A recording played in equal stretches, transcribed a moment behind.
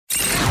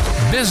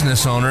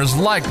Business owners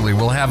likely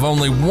will have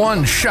only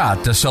one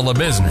shot to sell a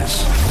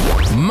business.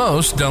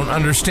 Most don't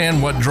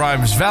understand what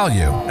drives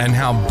value and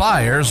how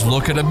buyers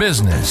look at a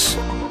business.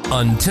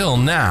 Until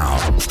now.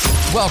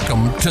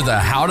 Welcome to the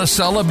How to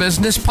Sell a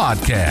Business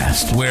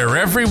podcast, where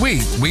every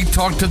week we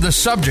talk to the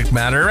subject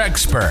matter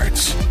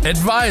experts,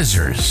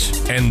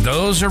 advisors, and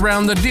those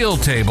around the deal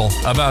table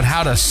about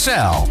how to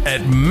sell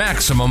at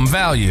maximum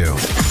value.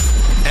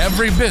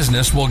 Every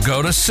business will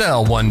go to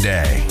sell one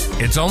day.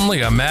 It's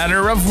only a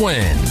matter of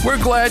when.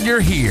 We're glad you're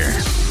here.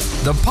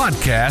 The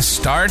podcast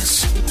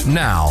starts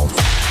now.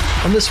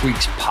 On this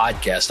week's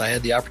podcast, I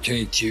had the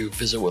opportunity to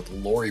visit with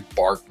Laurie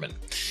Barkman.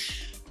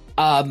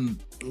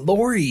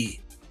 Laurie,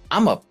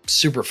 I'm a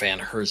super fan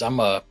of hers. I'm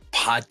a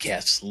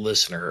podcast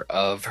listener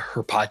of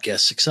her podcast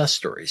Success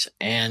Stories.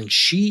 And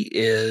she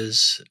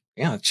is,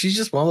 she's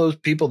just one of those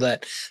people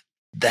that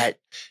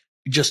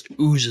just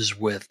oozes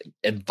with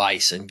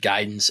advice and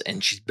guidance.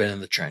 And she's been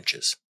in the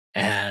trenches.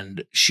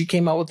 And she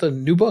came out with a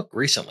new book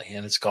recently,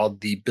 and it's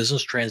called The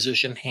Business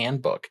Transition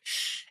Handbook.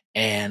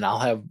 And I'll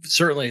have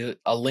certainly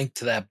a link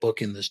to that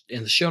book in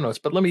the show notes.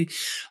 But let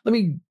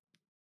me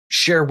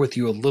share with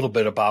you a little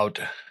bit about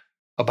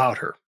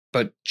her.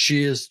 But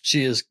she is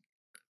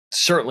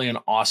certainly an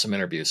awesome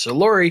interview. So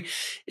Laurie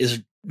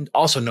is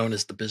also known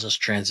as the Business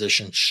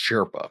Transition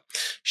Sherpa.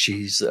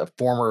 She's a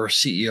former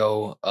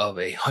CEO of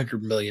a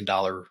 $100 million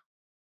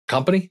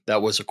company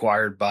that was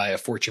acquired by a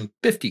Fortune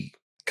 50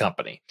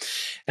 company.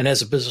 And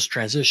as a business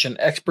transition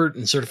expert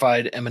and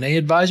certified M&A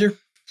advisor,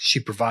 she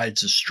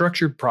provides a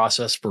structured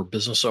process for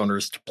business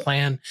owners to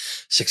plan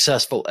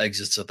successful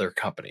exits of their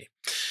company.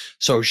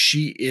 So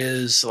she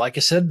is, like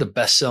I said, the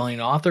best-selling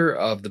author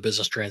of the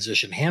Business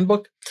Transition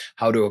Handbook,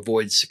 How to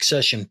Avoid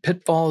Succession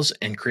Pitfalls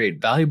and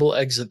Create Valuable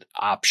Exit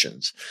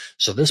Options.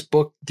 So this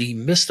book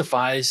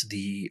demystifies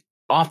the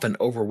often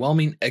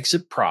overwhelming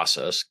exit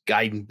process,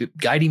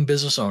 guiding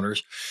business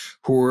owners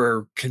who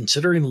are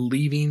considering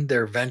leaving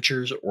their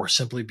ventures or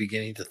simply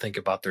beginning to think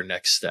about their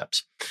next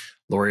steps.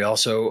 Laurie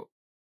also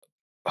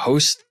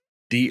hosts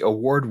the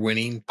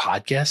award-winning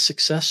podcast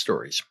Success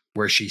Stories,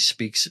 where she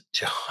speaks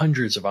to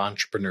hundreds of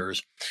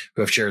entrepreneurs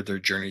who have shared their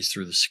journeys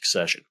through the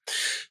succession.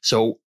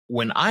 So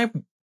when I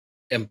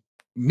am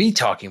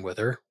talking with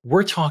her,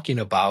 we're talking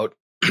about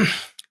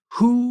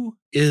who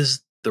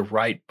is the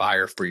right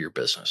buyer for your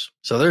business.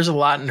 So there's a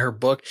lot in her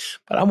book,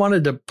 but I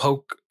wanted to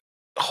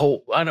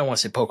I don't want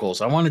to say poke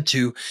holes. I wanted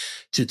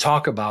to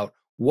talk about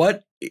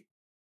what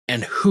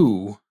and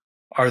who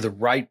are the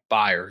right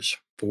buyers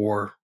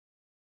for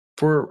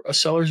a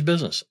seller's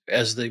business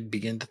as they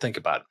begin to think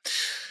about it.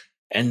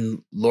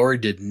 And Laurie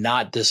did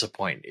not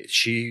disappoint.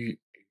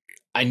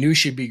 I knew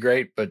she'd be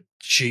great, but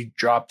she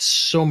dropped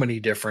so many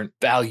different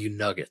value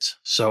nuggets.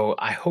 So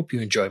I hope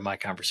you enjoy my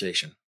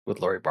conversation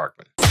with Laurie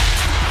Barkman.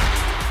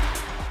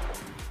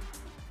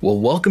 Well,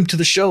 welcome to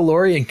the show,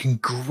 Laurie, and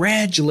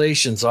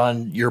congratulations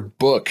on your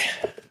book.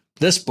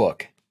 This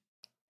book.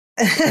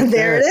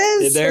 There it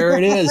is. There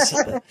it is.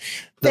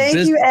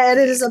 Thank you, Ed.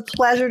 It is a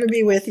pleasure to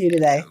be with you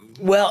today.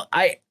 Well,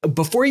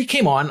 before you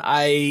came on,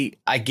 I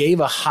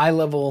gave a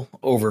high-level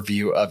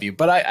overview of you,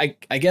 but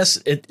I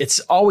guess it's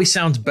always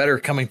sounds better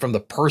coming from the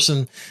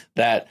person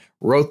that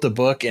wrote the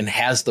book and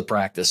has the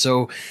practice.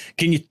 So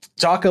can you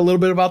talk a little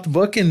bit about the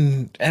book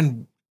and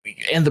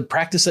the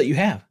practice that you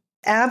have?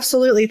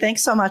 Absolutely.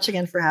 Thanks so much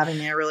again for having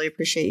me. I really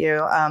appreciate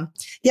you.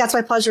 It's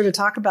my pleasure to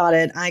talk about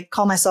it. I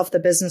call myself the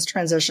Business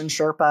Transition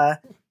Sherpa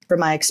for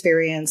my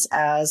experience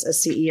as a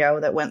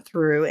CEO that went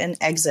through an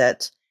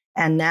exit.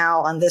 And now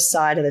on this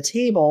side of the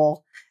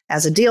table,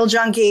 as a deal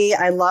junkie,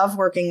 I love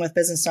working with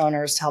business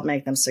owners to help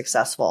make them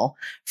successful,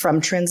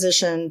 from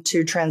transition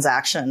to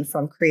transaction,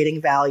 from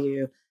creating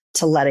value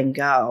to letting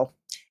go.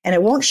 And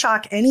it won't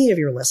shock any of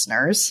your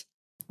listeners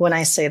when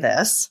I say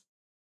this.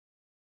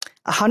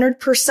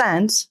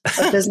 100%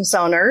 of business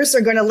owners are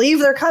going to leave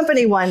their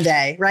company one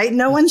day, right?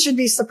 No one should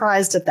be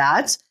surprised at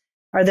that.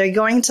 Are they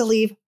going to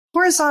leave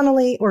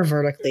horizontally or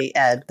vertically,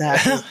 Ed?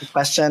 That is the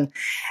question.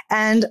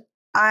 And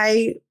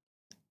I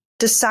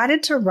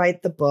decided to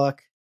write the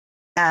book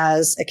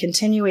as a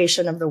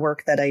continuation of the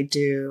work that I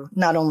do,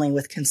 not only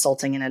with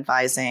consulting and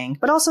advising,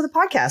 but also the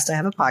podcast. I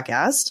have a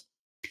podcast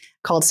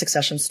called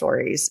Succession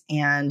Stories.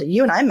 And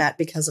you and I met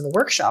because of a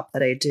workshop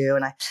that I do.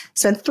 And I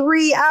spent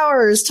 3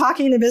 hours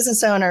talking to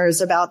business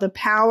owners about the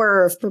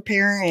power of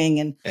preparing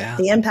and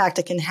the impact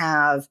it can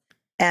have.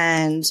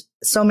 And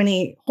so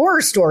many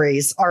horror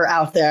stories are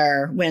out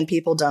there when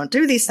people don't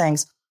do these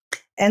things.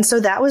 And so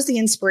that was the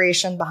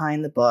inspiration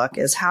behind the book,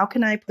 is how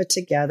can I put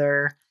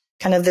together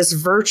kind of this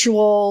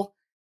virtual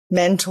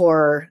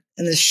mentor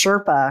and this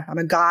Sherpa? I'm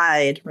a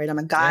guide, right? I'm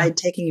a guide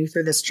taking you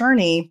through this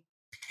journey.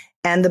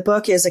 And the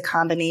book is a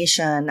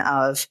combination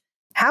of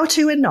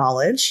how-to and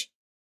knowledge,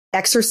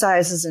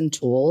 exercises and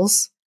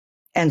tools,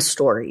 and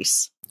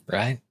stories.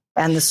 Right.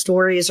 And the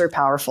stories are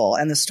powerful.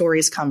 And the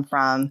stories come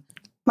from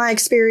my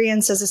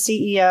experience as a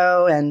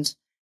CEO and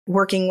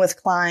working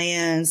with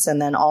clients,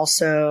 and then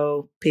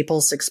also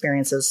people's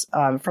experiences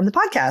from the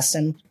podcast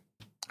and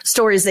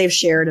stories they've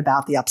shared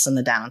about the ups and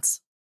the downs.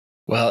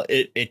 Well,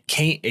 it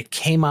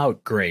came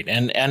out great,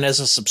 and as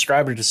a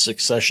subscriber to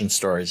Succession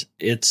Stories,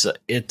 it's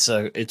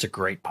a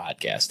great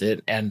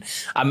podcast. And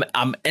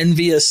I'm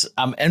envious.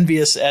 I'm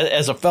envious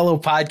as a fellow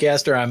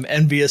podcaster. I'm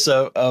envious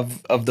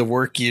of the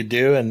work you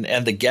do and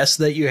the guests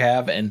that you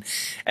have, and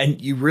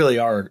you really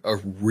are a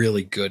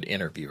really good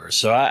interviewer.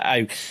 So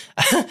I'm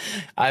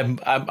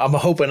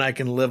hoping I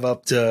can live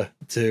up to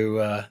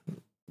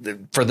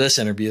for this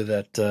interview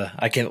that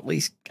I can at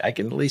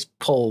least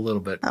pull a little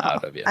bit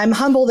out of you. I'm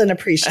humbled and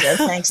appreciative.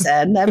 Thanks,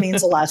 Ed. That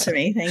means a lot to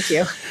me. Thank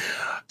you.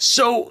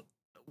 So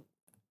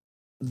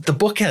the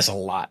book has a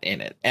lot in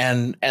it.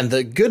 And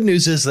the good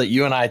news is that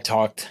you and I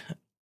talked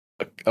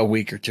a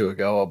week or two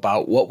ago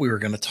about what we were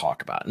going to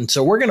talk about. And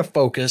so we're going to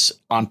focus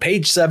on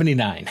page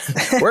 79.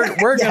 We're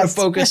yes. going to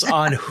focus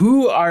on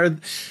who are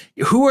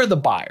the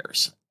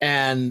buyers.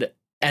 And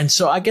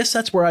so I guess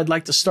that's where I'd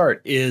like to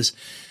start is,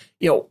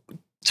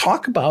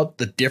 talk about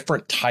the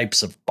different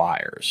types of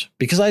buyers,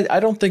 because I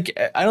think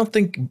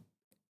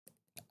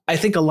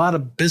a lot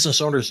of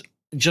business owners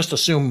just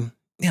assume,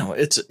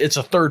 it's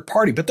a third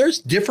party, but there's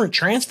different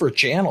transfer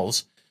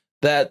channels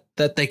that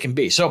they can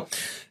be. So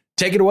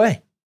take it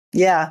away.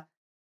 Yeah.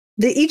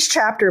 Each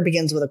chapter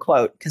begins with a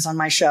quote, because on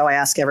my show, I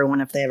ask everyone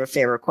if they have a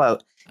favorite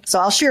quote. So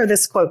I'll share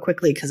this quote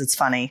quickly because it's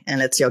funny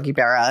and it's Yogi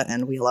Berra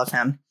and we love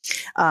him.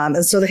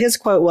 And so his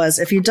quote was,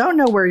 "If you don't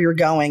know where you're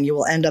going, you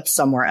will end up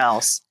somewhere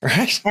else."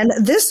 Right. And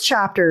this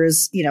chapter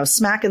is,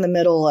 smack in the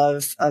middle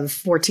of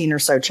 14 or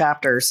so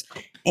chapters.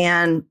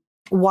 And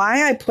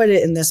why I put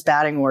it in this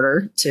batting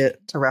order to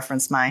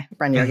reference my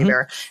friend Yogi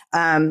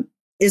Berra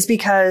is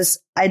because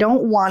I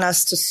don't want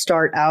us to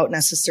start out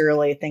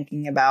necessarily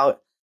thinking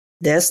about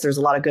this. There's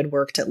a lot of good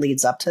work that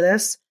leads up to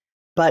this.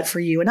 But for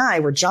you and I,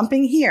 we're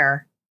jumping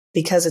here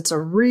because it's a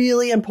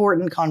really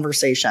important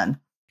conversation.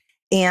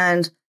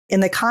 And in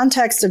the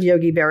context of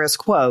Yogi Berra's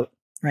quote,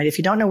 right, if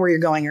you don't know where you're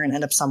going, you're going to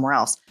end up somewhere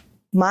else.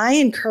 My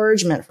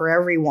encouragement for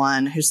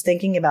everyone who's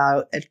thinking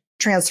about a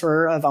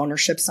transfer of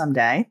ownership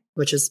someday,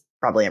 which is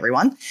probably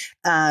everyone,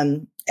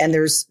 and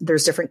there's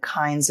different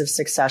kinds of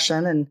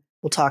succession, and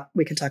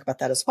we can talk about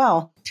that as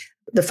well.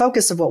 The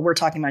focus of what we're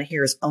talking about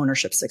here is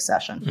ownership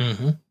succession.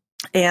 Mm-hmm.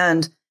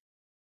 And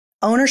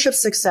ownership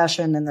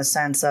succession in the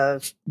sense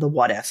of the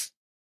what if.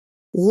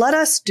 Let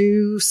us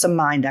do some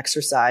mind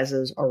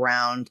exercises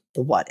around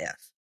the what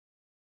if.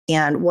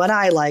 And what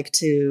I like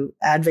to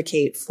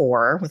advocate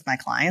for with my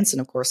clients,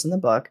 and of course in the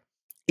book,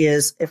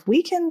 is if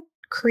we can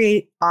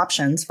create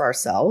options for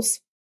ourselves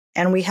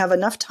and we have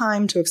enough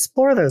time to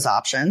explore those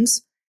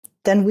options,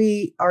 then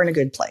we are in a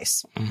good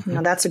place.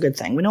 Mm-hmm. That's a good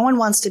thing. No one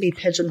wants to be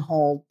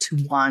pigeonholed to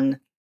one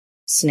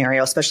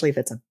scenario, especially if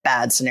it's a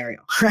bad scenario,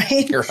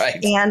 right? You're right.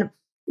 And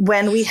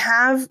when we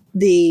have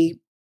the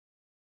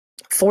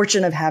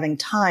fortune of having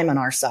time on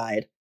our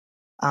side,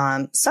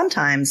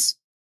 sometimes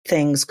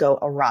things go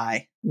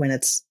awry when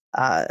it's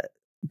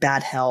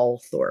bad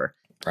health or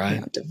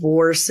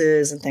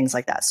divorces and things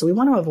like that. So we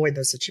want to avoid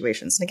those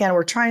situations. And again,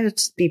 we're trying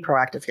to be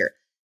proactive here.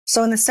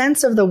 So in the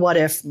sense of the what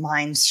if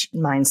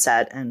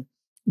mindset and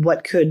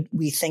what could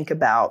we think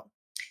about,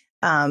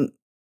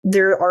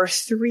 there are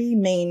three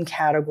main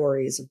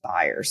categories of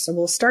buyers. So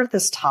we'll start at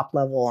this top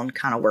level and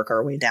kind of work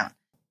our way down.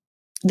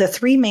 The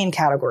three main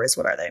categories,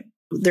 what are they?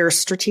 There's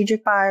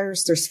strategic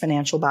buyers, there's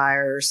financial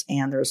buyers,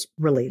 and there's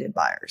related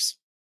buyers.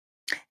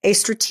 A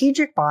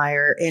strategic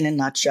buyer, in a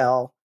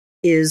nutshell,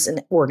 is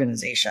an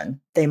organization.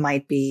 They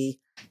might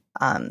be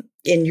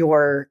in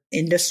your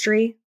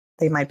industry.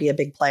 They might be a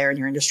big player in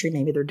your industry.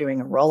 Maybe they're doing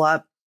a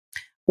roll-up,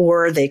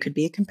 or they could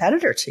be a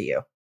competitor to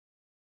you.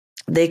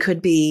 They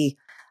could be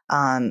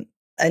an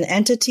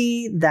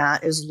entity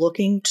that is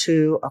looking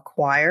to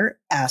acquire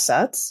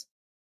assets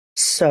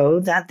so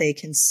that they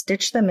can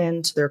stitch them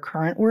into their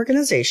current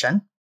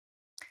organization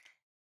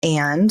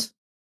and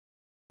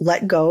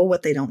let go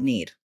what they don't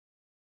need.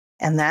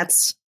 And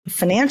that's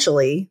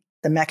financially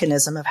the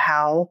mechanism of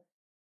how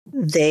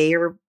they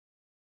are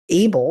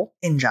able,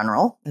 in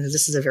general, and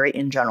this is a very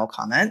in general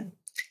comment,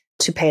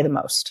 to pay the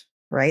most,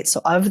 right?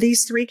 So of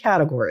these three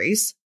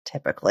categories,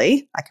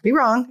 typically, I could be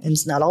wrong, and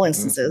it's not all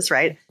instances,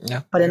 right?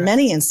 Yeah, but in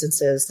many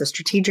instances, the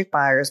strategic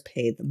buyers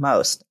pay the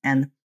most.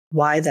 And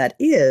why that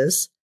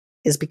is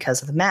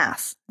because of the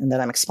math and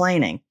that I'm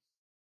explaining,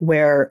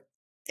 where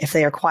if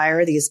they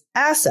acquire these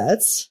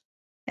assets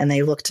and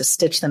they look to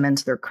stitch them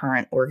into their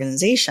current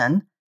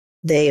organization,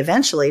 they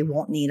eventually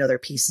won't need other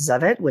pieces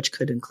of it, which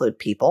could include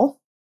people,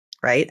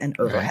 right? And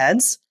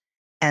overheads.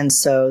 Right. And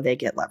so they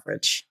get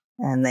leverage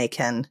and they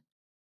can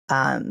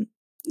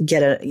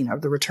get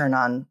the return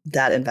on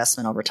that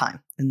investment over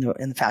time in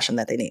the fashion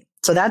that they need.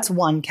 So that's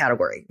one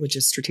category, which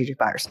is strategic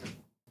buyers.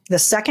 The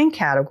second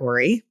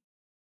category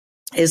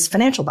is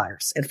financial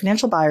buyers. And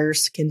financial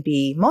buyers can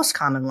be most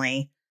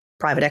commonly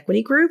private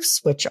equity groups,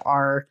 which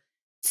are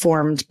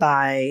formed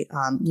by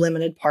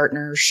limited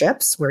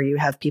partnerships where you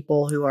have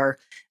people who are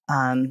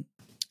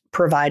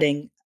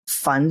providing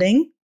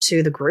funding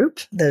to the group.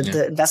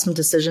 The investment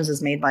decisions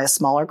is made by a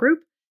smaller group.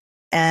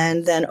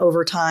 And then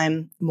over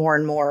time, more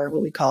and more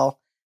what we call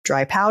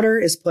dry powder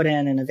is put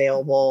in and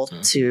available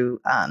to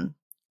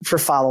for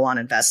follow-on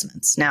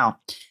investments. Now,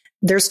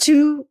 there's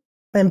two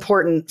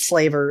important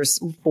flavors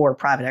for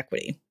private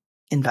equity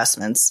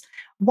investments.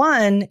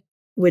 One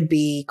would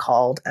be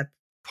called a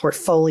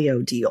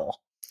portfolio deal.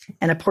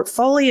 And a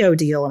portfolio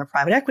deal in a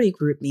private equity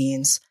group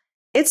means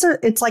it's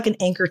like an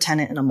anchor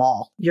tenant in a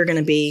mall. You're going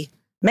to be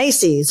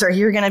Macy's, or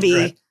you're going to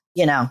be,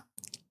 right,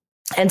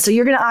 and so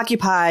you're going to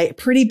occupy a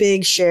pretty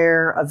big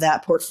share of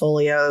that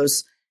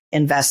portfolio's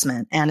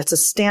investment. And it's a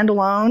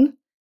standalone.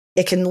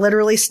 It can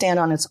literally stand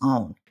on its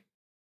own.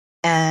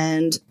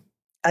 And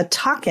a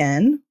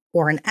tuck-in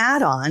or an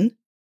add-on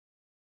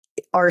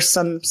are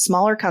some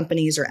smaller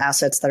companies or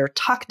assets that are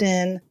tucked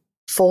in,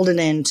 folded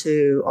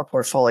into a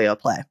portfolio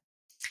play.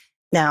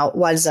 Now,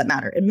 why does that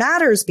matter? It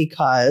matters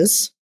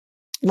because,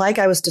 like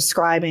I was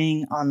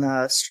describing on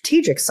the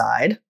strategic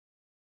side,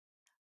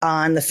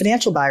 on the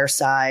financial buyer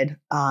side,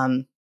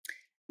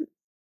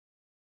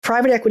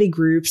 private equity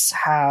groups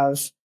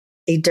have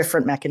a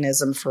different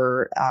mechanism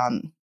for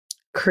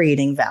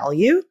creating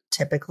value.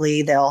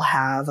 Typically, they'll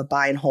have a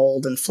buy and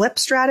hold and flip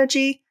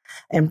strategy,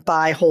 and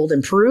buy, hold,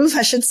 improve,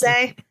 I should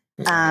say.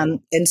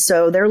 And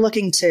so they're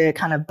looking to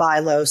kind of buy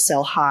low,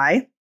 sell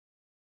high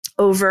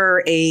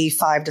over a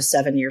 5 to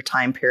 7 year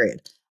time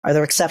period. Are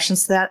there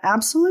exceptions to that?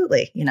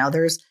 Absolutely.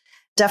 There's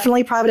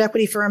definitely private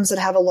equity firms that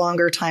have a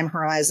longer time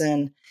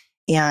horizon.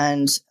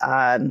 And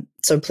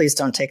so please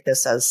don't take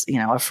this as,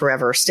 a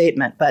forever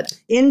statement. But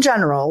in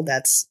general,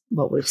 that's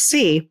what we'll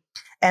see.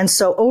 And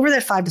so over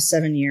that 5 to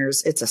 7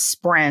 years, it's a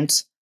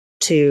sprint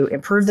to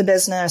improve the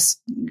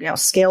business,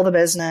 scale the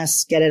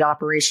business, get it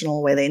operational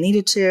the way they need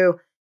it to,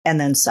 and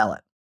then sell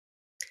it.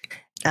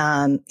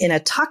 In a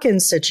tuck-in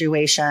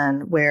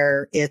situation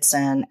where it's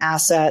an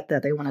asset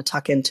that they want to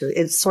tuck into,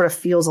 it sort of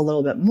feels a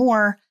little bit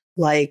more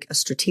like a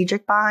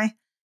strategic buy.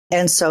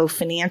 And so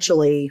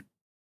financially,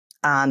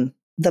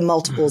 the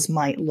multiples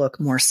might look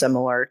more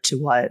similar to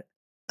what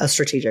a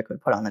strategic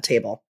would put on the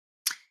table.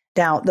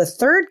 Now, the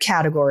third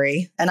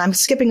category, and I'm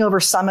skipping over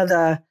some of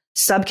the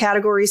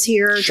subcategories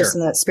here, sure, just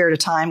in the spirit of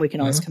time, we can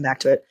always come back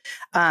to it.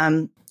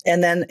 And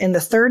then in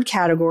the third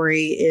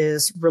category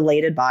is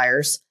related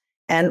buyers.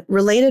 And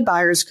related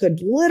buyers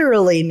could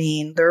literally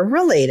mean they're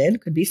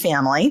related, could be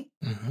family,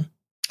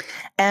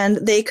 and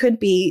they could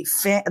be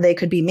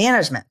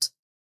management.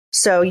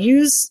 So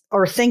use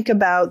or think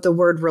about the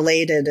word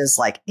related as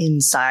like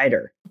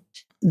insider.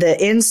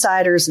 The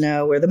insiders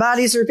know where the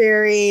bodies are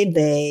buried.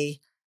 They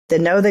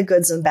know the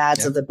goods and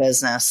bads of the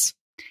business.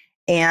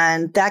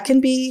 And that can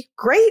be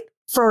great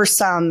for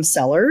some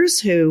sellers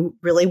who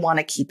really want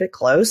to keep it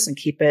close and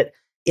keep it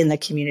in the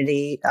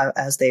community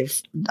as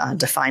they've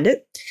defined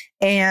it.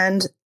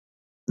 And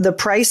the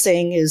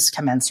pricing is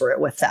commensurate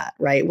with that,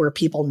 right? Where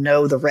people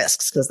know the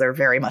risks because they're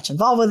very much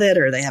involved with it,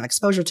 or they have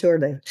exposure to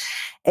it.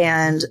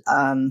 And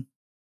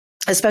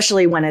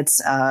especially when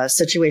it's a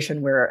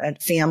situation where a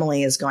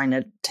family is going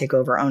to take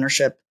over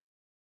ownership,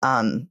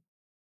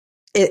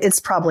 it's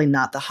probably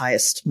not the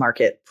highest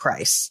market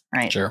price,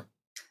 right? Sure.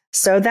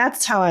 So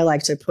that's how I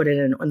like to put it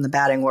in the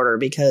batting order,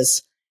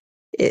 because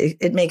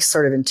it makes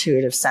sort of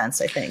intuitive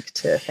sense, I think,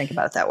 to think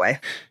about it that way.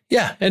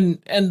 Yeah, and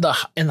the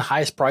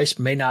highest price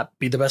may not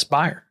be the best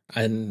buyer,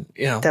 and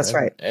that's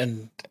right.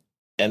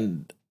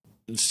 And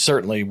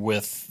certainly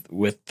with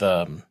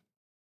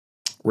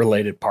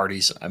related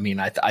parties, I mean,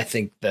 I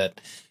think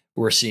that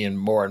we're seeing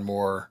more and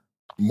more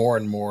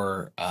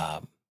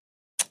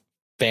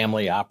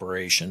family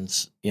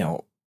operations.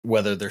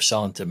 Whether they're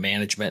selling to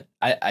management,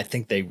 I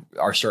think they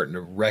are starting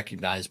to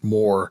recognize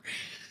more,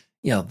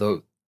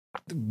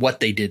 what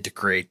they did to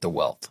create the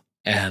wealth,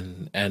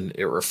 and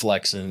it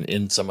reflects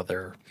in some of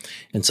their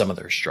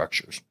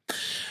structures.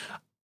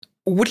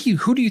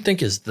 Who do you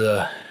think is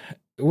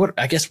what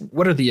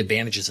are the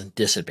advantages and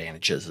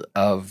disadvantages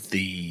of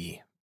the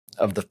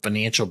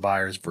financial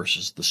buyers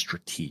versus the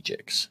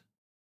strategics?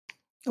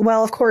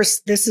 Well, of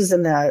course, this is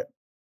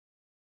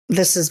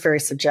very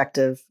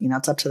subjective.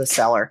 It's up to the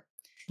seller.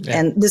 Yeah.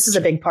 And this is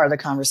a big part of the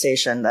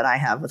conversation that I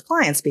have with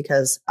clients,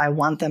 because I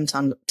want them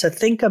to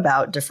think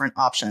about different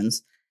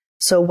options.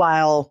 So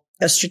while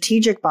a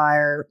strategic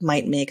buyer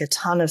might make a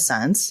ton of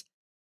sense,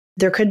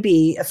 there could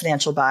be a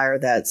financial buyer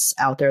that's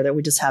out there that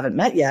we just haven't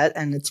met yet,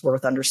 and it's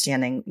worth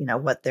understanding,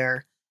 what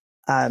their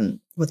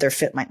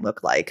fit might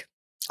look like.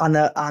 On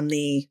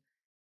the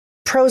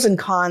pros and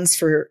cons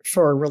for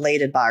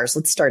related buyers,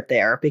 let's start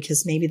there,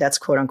 because maybe that's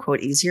quote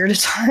unquote easier to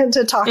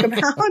talk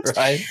about.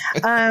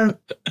 Right.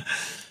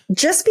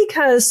 Just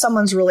because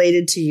someone's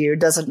related to you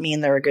doesn't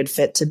mean they're a good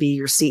fit to be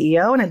your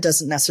CEO, and it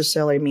doesn't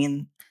necessarily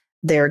mean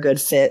they're a good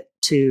fit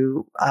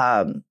to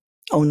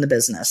own the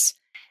business.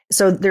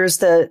 So there's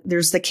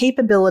the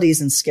capabilities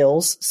and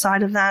skills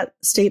side of that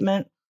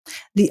statement.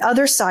 The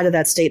other side of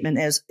that statement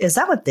is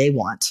that what they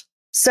want?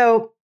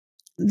 So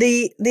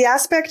the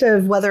aspect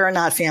of whether or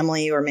not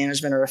family or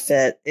management are a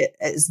fit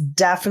is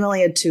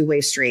definitely a two-way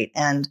street.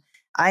 And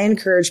I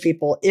encourage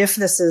people, if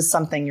this is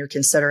something you're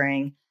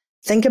considering,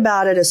 think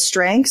about it as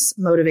strengths,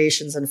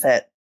 motivations, and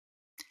fit.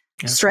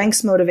 Okay.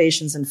 Strengths,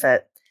 motivations, and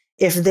fit.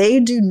 If they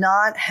do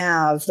not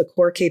have the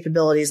core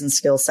capabilities and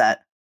skill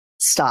set,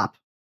 stop.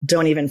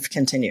 don't even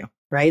continue,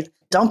 right?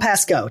 Don't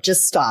pass go,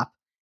 just stop.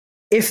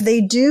 If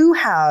they do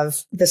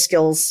have the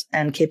skills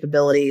and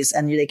capabilities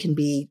and they can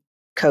be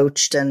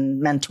coached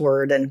and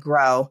mentored and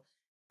grow,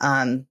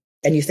 and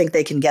you think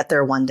they can get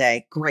there one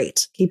day,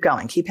 great. Keep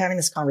going. Keep having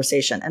this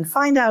conversation and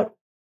find out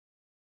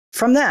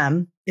from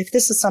them if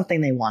this is something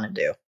they want to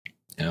do.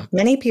 Yeah.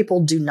 Many people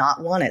do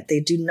not want it.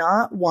 They do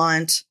not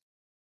want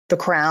the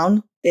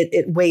crown.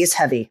 It weighs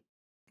heavy.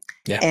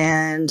 Yeah.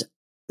 And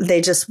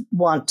they just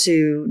want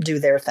to do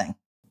their thing.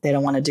 They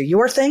don't want to do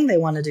your thing. They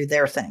want to do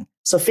their thing.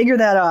 So figure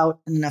that out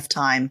in enough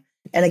time.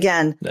 And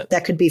again,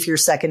 that could be for your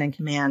second in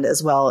command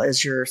as well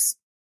as your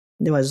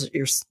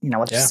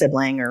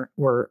sibling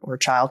or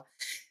child.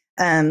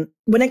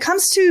 When it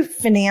comes to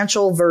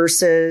financial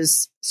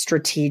versus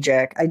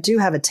strategic, I do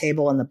have a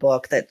table in the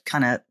book that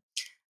kind of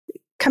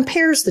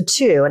compares the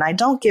two. And I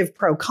don't give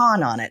pro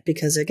con on it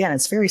because, again,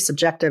 it's very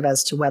subjective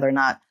as to whether or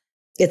not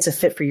it's a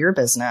fit for your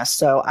business.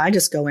 So I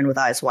just go in with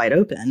eyes wide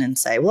open and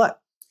say, look,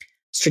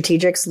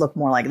 strategics look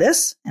more like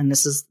this, and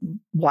this is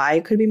why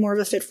it could be more of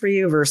a fit for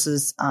you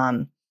versus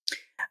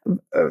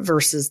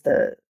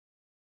the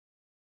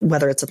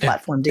whether it's a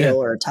platform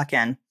deal or a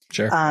tuck-in.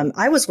 Sure.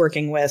 I was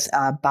working with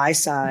a buy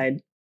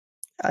side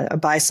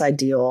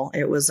deal.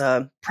 It was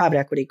a private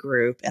equity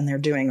group, and they're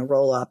doing a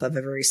roll up of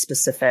a very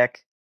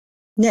specific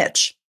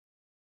niche.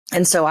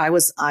 And so I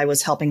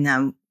was helping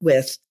them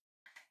with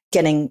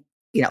getting,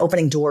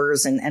 opening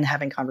doors and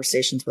having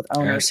conversations with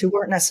owners who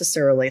weren't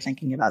necessarily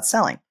thinking about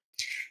selling.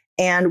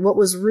 And what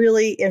was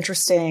really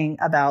interesting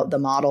about the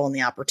model and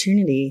the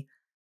opportunity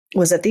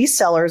was that these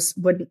sellers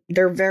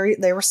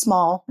they were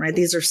small, right?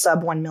 These are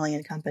sub 1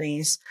 million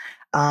companies,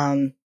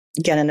 again,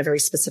 in a very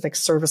specific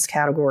service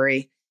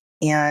category.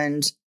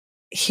 And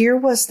here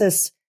was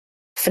this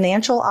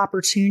financial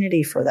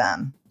opportunity for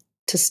them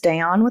to stay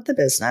on with the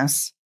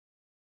business.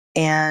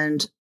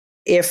 And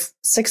if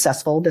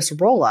successful, this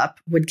roll up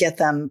would get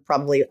them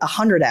probably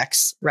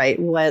 100x, right?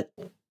 What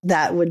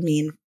that would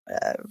mean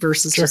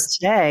versus just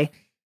today.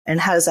 And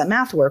how does that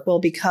math work? Well,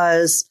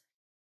 because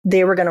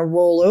they were going to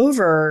roll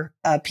over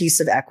a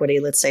piece of equity,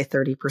 let's say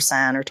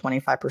 30% or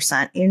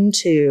 25%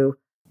 into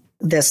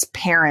this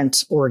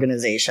parent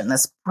organization,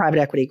 this private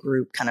equity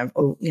group kind of,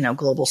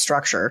 global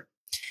structure.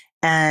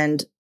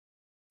 And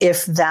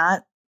if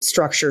that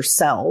structure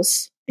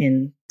sells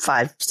in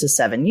 5 to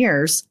 7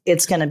 years,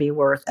 it's going to be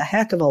worth a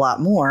heck of a lot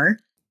more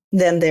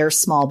than their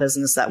small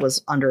business that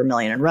was under $1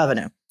 million in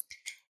revenue.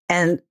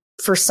 And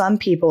for some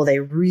people, they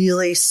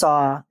really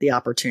saw the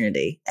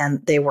opportunity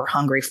and they were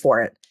hungry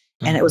for it.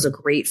 Mm-hmm. And it was a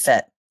great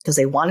fit because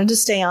they wanted to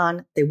stay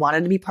on, they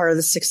wanted to be part of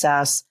the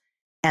success,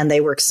 and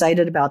they were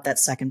excited about that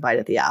second bite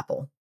at the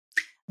apple.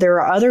 There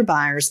are other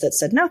buyers that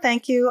said, no,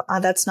 thank you.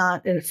 That's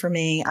not it for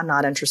me. I'm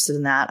not interested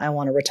in that. I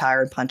want to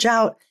retire and punch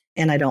out,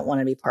 and I don't want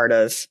to be part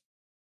of,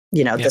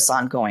 this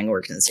ongoing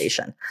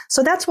organization.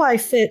 So that's why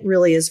fit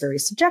really is very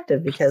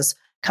subjective, because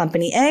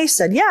Company A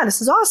said, yeah, this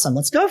is awesome.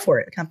 Let's go for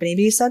it. Company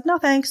B said, no,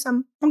 thanks.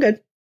 I'm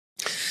good.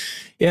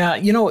 Yeah.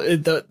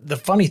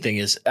 The funny thing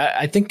is,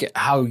 I think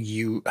how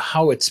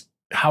it's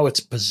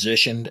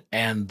positioned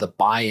and the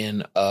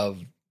buy-in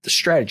of the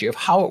strategy of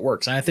how it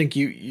works. And I think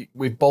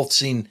we've both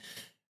seen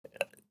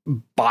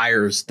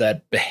buyers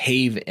that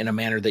behave in a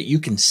manner that you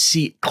can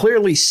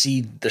clearly see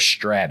the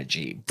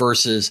strategy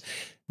versus,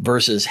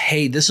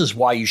 hey, this is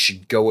why you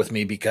should go with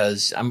me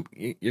because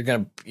you're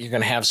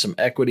gonna have some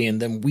equity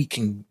and then we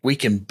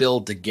can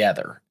build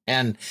together.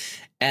 And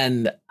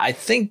I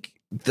think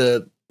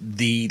the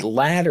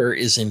latter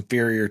is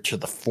inferior to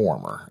the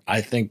former.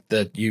 I think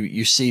that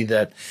you see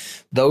that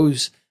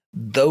those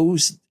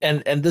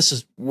and this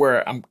is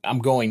where I'm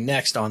going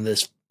next on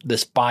this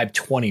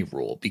 5-20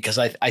 rule, because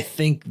I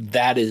think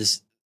that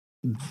is,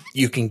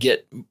 you can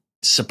get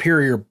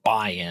superior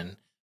buy-in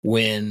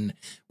when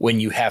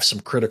you have some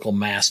critical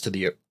mass of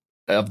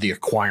the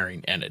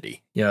acquiring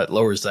entity. It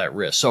lowers that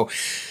risk.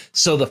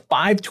 So the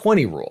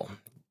 5-20 rule.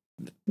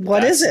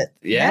 What is it?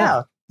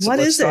 Yeah. So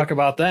let's talk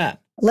about that.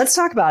 Let's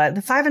talk about it.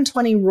 The 5 and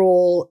 20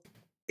 rule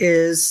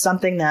is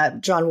something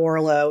that John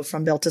Warlow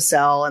from Built to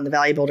Sell and the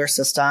Value Builder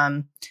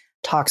System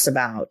talks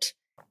about.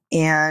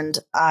 And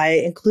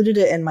I included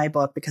it in my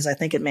book because I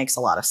think it makes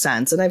a lot of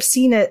sense. And I've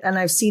seen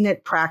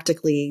it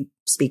practically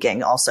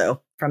speaking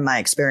also from my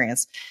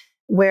experience,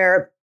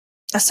 where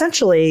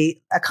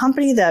essentially a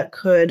company that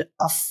could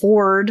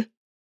afford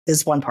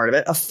is one part of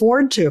it,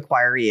 afford to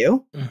acquire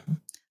you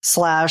 /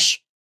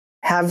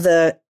 have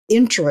the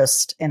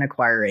interest in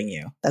acquiring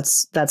you.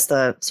 That's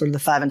the sort of the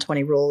 5 and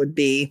 20 rule would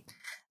be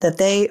that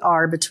they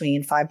are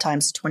between 5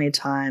 times to 20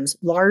 times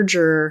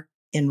larger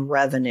in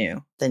revenue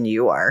than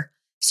you are.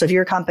 So if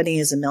your company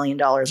is $1 million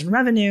in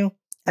revenue,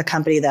 a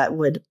company that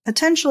would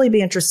potentially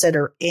be interested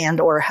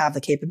or have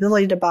the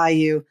capability to buy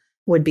you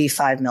would be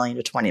 5 million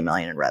to 20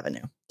 million in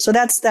revenue. So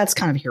that's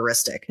kind of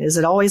heuristic. Is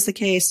it always the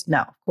case?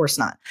 No, of course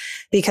not.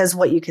 Because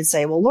what you could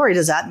say, well, Laurie,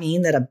 does that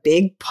mean that a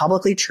big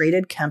publicly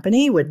traded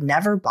company would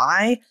never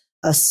buy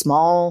a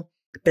small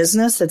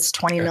business that's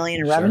 20 million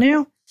in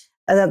revenue?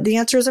 The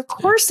answer is, of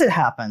course it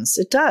happens.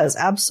 It does.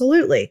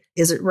 Absolutely.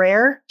 Is it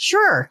rare?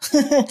 Sure.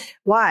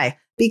 Why?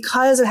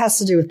 Because it has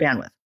to do with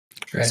bandwidth.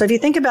 Right. So if you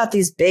think about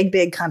these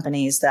big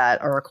companies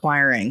that are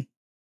acquiring,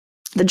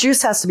 the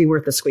juice has to be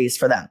worth the squeeze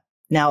for them.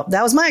 Now,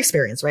 that was my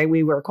experience, right?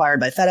 We were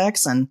acquired by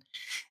FedEx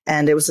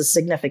and it was a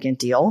significant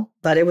deal,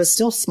 but it was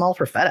still small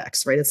for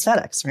FedEx, right? It's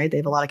FedEx, right? They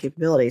have a lot of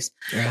capabilities.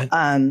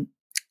 Right.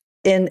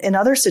 In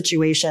other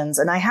situations,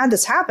 and I had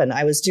this happen,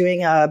 I was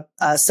doing a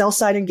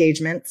sell-side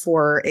engagement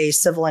for a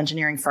civil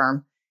engineering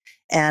firm,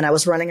 and I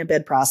was running a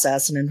bid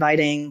process and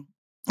inviting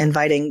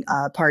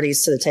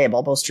parties to the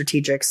table, both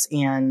strategics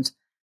and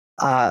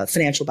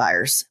financial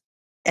buyers.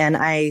 And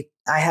I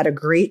had a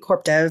great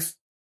corp dev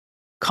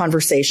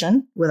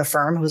conversation with a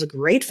firm who was a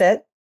great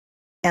fit,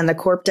 and the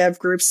corp dev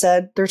group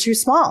said they're too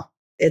small.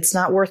 It's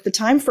not worth the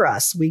time for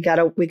us. We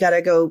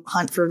gotta go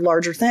hunt for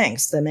larger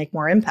things that make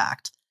more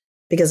impact.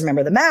 Because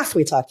remember the math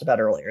we talked about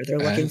earlier. They're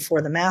looking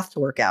for the math to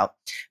work out.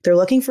 They're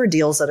looking for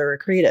deals that are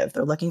accretive.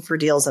 They're looking for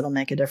deals that'll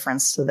make a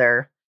difference to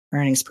their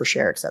earnings per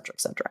share, et cetera, et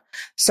cetera.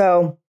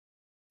 So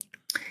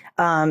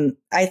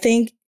I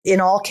think in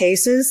all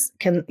cases,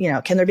 can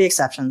there be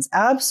exceptions?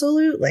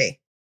 Absolutely.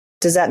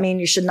 Does that mean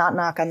you should not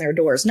knock on their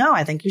doors? No,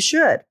 I think you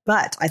should.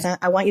 But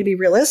I want you to be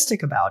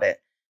realistic about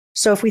it.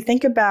 So if we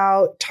think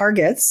about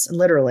targets,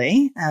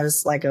 literally,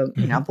 as like a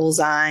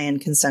bullseye and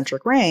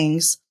concentric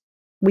rings,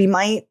 we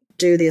might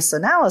do this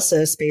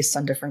analysis based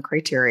on different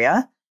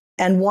criteria.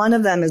 And one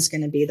of them is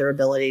going to be their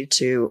ability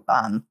to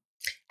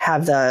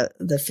have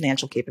the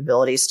financial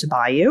capabilities to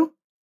buy you,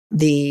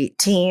 the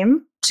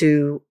team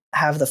to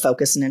have the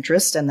focus and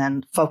interest, and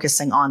then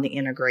focusing on the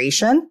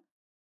integration.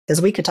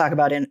 Because we could talk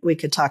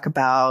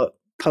about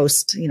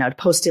post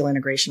deal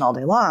integration all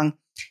day long.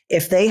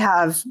 If they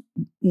have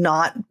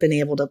not been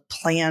able to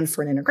plan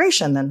for an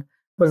integration, then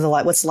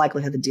what's the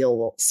likelihood the deal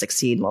will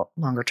succeed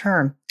longer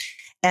term?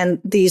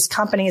 And these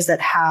companies that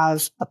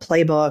have a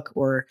playbook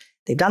or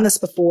they've done this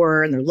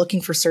before and they're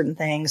looking for certain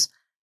things,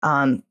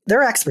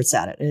 they're experts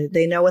at it.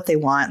 They know what they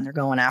want and they're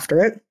going after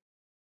it.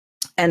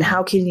 And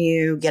how can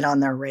you get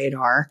on their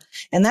radar?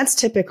 And that's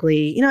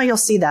typically, you'll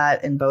see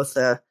that in both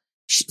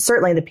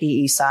certainly the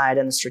PE side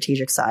and the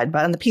strategic side,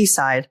 but on the P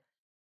side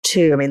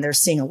too. I mean, they're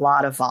seeing a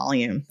lot of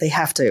volume. They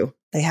have to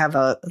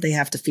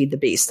feed the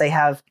beast. They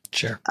have,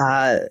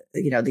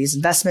 these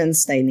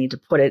investments, they need to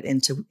put it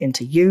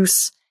into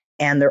use.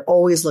 And they're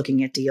always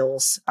looking at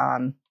deals.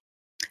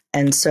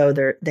 And so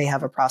they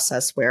have a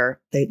process where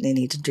they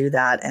need to do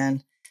that.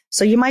 And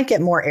so you might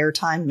get more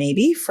airtime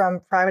maybe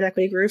from private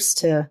equity groups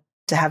to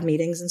have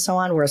meetings and so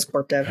on, whereas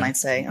corp dev might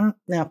say,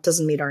 no, it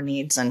doesn't meet our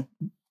needs and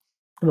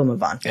we'll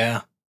move on.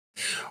 Yeah.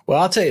 Well,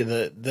 I'll tell you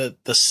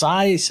the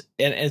size,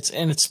 and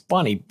it's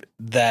funny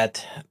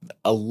that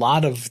a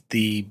lot of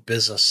the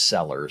business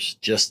sellers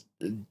just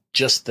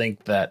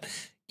think that,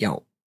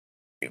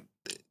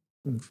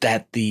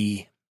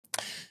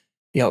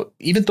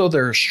 even though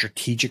they're a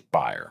strategic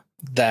buyer,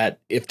 that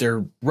if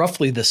they're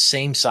roughly the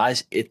same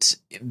size,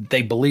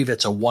 they believe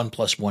it's a 1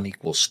 + 1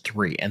 =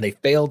 3, and they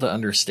fail to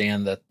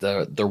understand that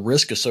the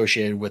risk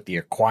associated with the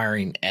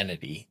acquiring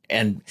entity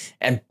and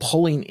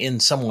pulling in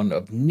someone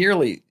of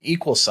nearly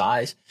equal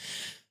size,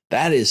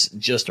 that is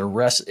just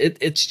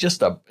it's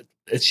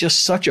just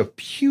such a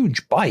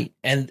huge bite.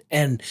 And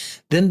then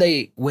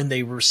when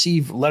they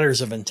receive letters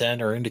of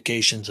intent or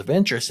indications of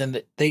interest,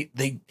 and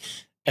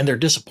they're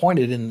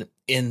disappointed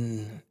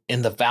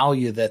in the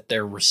value that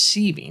they're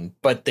receiving,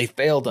 but they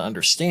fail to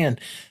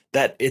understand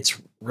that it's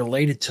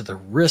related to the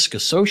risk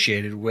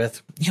associated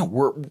with,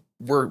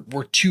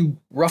 we're two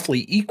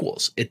roughly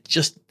equals. It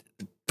just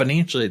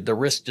financially, the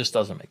risk just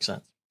doesn't make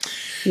sense.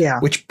 Yeah.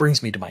 Which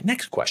brings me to my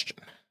next question.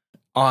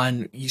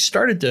 You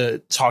started to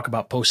talk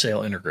about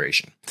post-sale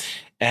integration,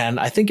 and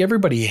I think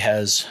everybody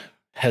has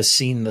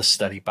seen the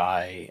study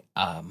by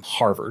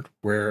Harvard,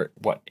 where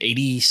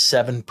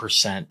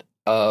 87%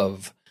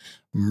 of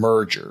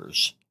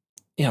mergers,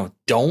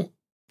 don't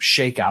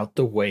shake out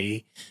the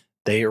way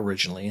they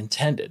originally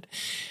intended.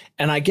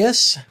 And I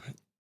guess,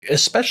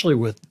 especially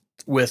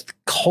with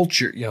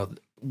culture,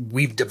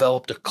 we've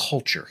developed a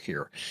culture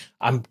here.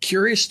 I'm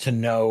curious to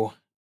know,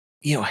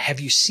 have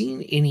you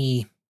seen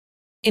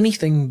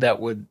anything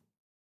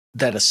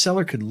that a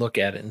seller could look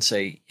at it and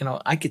say,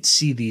 I could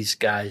see these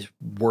guys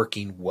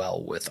working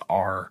well with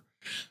our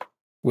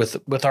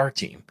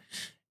team,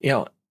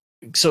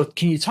 So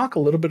can you talk a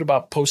little bit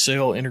about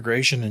post-sale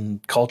integration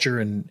and culture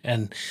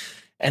and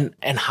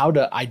how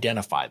to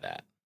identify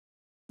that?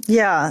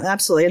 Yeah,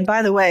 absolutely. And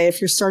by the way, if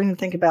you're starting to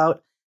think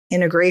about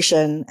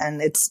integration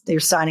and you're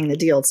signing the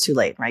deal, it's too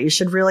late, right? You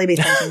should really be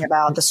thinking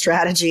about the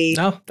strategy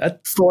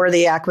for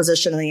the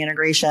acquisition and the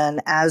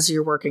integration as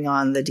you're working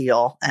on the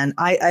deal. And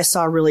I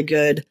saw a really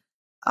good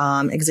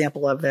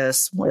example of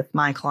this with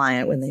my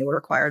client when they were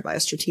acquired by a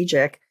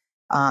strategic,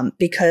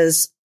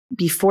 because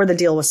before the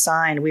deal was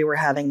signed, we were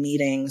having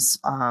meetings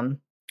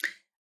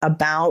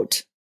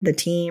about the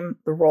team,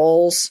 the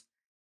roles,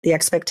 the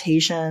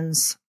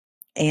expectations.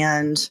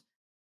 And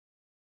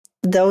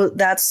though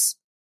that's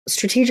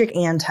strategic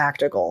and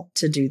tactical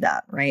to do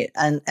that, right?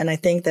 And I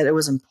think that it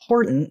was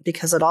important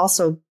because it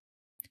also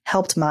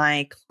helped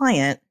my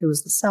client, who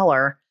was the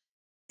seller,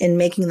 in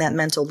making that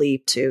mental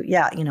leap to,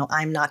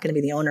 I'm not going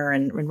to be the owner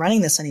and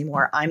running this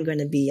anymore. I'm going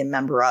to be a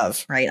member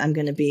of, right? I'm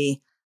going to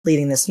be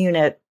leading this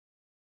unit.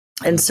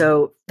 And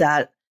so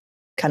that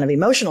kind of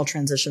emotional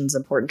transition is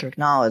important to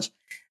acknowledge.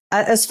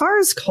 As far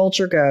as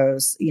culture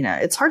goes,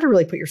 it's hard to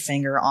really put your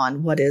finger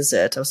on what is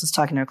it. I was just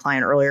talking to a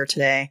client earlier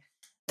today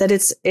that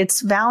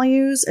it's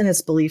values and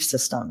it's belief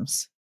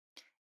systems.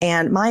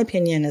 And my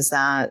opinion is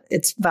that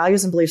it's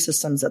values and belief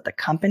systems that the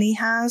company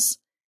has.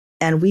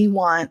 And we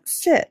want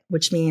fit,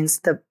 which means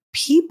the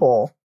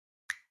people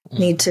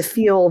need to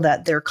feel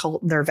that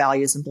their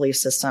values and belief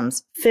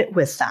systems fit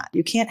with that.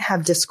 You can't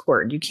have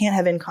discord. You can't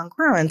have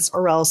incongruence,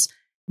 or else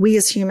we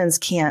as humans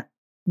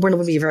we're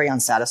going to be very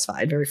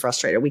unsatisfied, very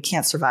frustrated. We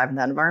can't survive in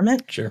that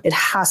environment. Sure. It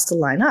has to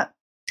line up.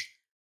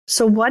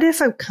 So what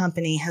if a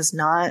company has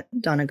not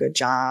done a good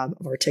job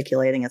of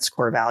articulating its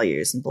core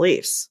values and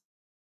beliefs?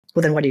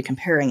 Well, then what are you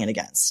comparing it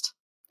against?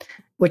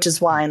 Which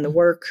is why in the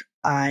work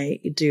I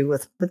do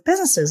with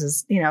businesses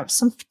is,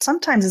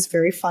 sometimes it's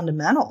very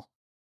fundamental.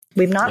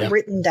 We've not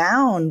written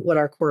down what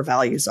our core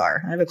values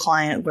are. I have a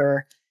client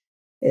where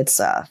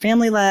it's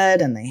family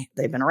led and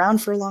they've been around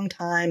for a long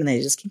time and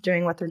they just keep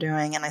doing what they're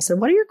doing. And I said,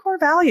 what are your core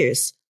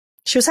values?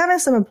 She was having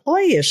some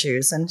employee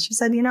issues and she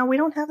said, we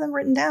don't have them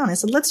written down. I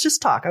said, let's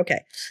just talk.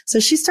 Okay. So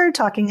she started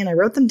talking and I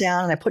wrote them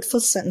down and I put full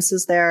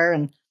sentences there.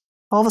 And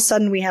all of a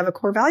sudden we have a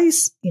core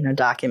values,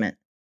 document.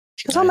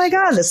 She goes, nice. Oh my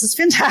God, this is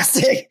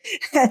fantastic.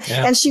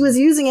 And she was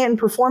using it in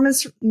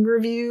performance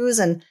reviews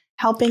and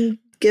helping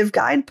give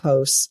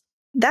guideposts.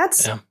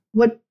 That's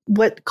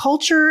what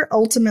culture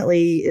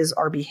ultimately is,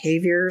 our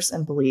behaviors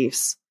and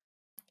beliefs.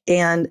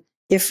 And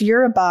if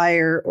you're a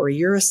buyer or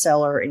you're a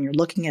seller and you're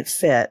looking at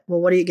fit,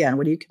 well, what are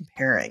you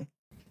comparing?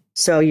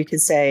 So you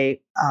could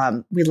say,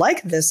 we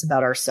like this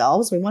about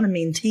ourselves. We want to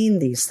maintain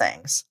these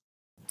things.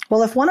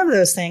 Well, if one of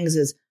those things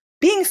is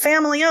being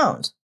family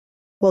owned,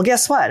 well,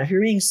 guess what? If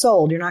you're being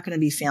sold, you're not going to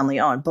be family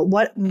owned. But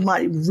what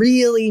might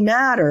really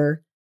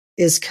matter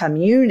is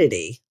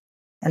community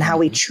and how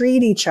we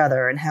treat each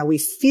other and how we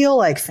feel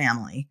like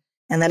family,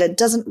 and that it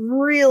doesn't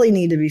really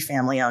need to be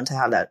family owned to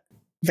have that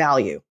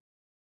value.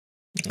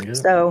 Okay.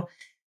 So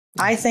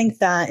I think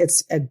that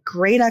it's a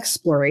great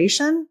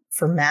exploration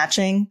for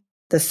matching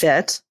the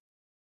fit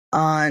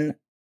on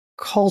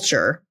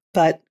culture,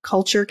 but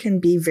culture can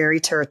be very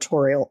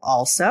territorial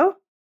also.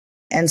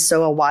 And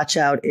so a watch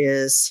out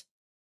is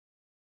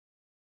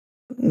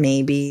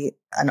maybe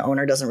an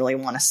owner doesn't really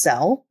want to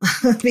sell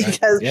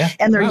because,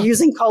 and they're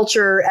using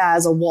culture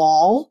as a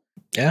wall.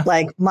 Yeah.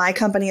 Like my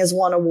company has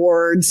won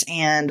awards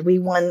and we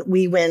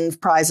win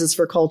prizes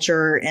for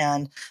culture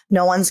and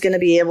no one's going to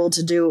be able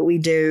to do what we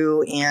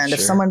do. And if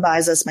someone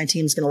buys us, my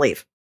team's going to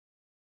leave.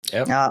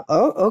 Yep.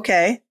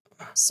 Okay.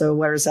 So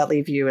where does that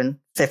leave you in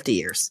 50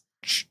 years?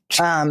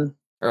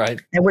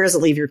 Right. And where does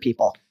it leave your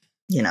people?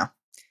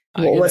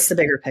 What's the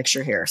bigger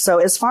picture here? So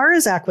as far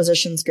as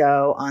acquisitions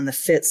go on the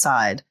fit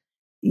side,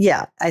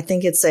 I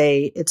think it's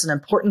an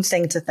important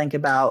thing to think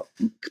about,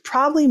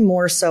 probably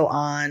more so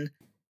on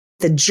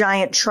the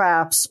giant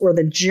traps or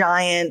the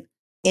giant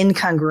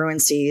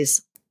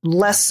incongruencies,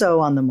 less so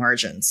on the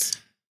margins.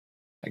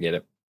 I get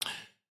it.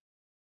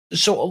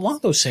 So along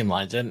those same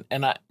lines, and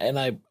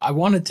I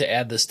wanted to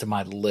add this to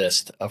my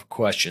list of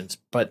questions,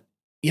 but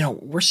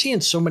we're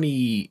seeing so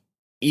many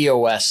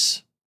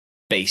EOS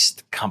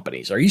based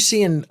companies. Are you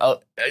seeing?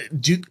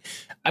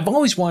 I've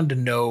always wanted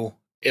to know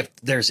if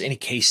there's any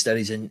case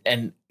studies and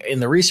in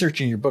the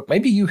research in your book,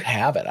 maybe you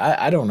have it.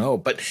 I don't know,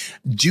 but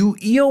do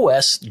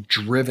EOS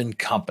driven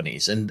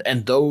companies and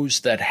those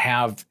that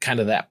have kind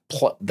of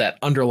that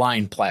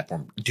underlying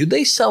platform, do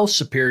they sell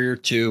superior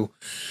to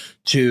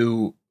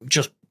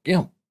just,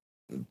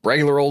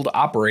 regular old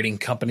operating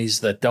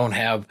companies that don't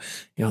have,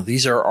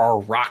 these are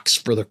our rocks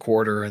for the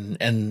quarter and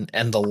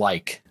the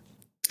like?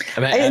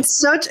 I mean,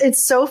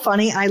 it's so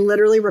funny. I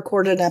literally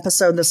recorded an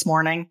episode this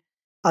morning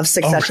of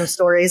Succession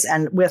Stories.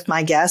 And with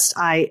my guest,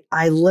 I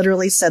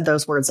literally said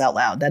those words out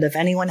loud, that if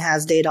anyone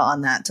has data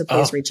on that, to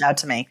please reach out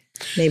to me.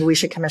 Maybe we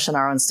should commission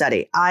our own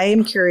study. I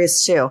am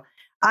curious too.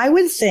 I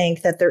would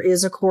think that there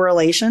is a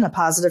correlation, a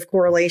positive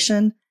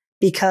correlation,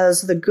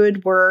 because the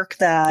good work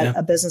that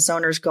a business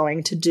owner is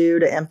going to do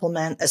to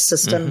implement a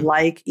system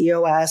like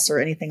EOS or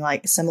anything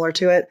like similar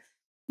to it,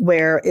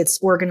 where it's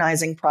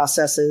organizing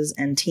processes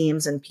and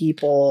teams and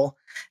people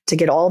to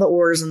get all the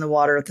oars in the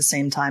water at the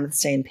same time, at the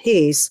same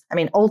pace. I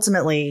mean,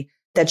 ultimately,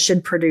 that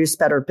should produce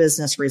better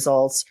business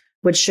results,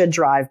 which should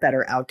drive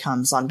better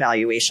outcomes on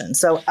valuation.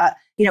 So,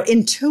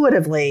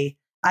 intuitively,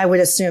 I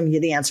would assume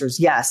the answer is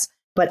yes,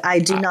 but I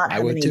do not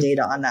have any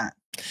data on that.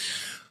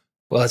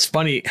 Well, it's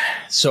funny.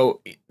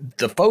 So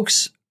the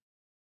folks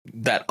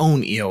that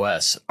own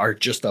EOS are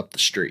just up the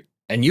street.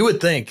 And you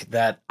would think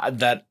that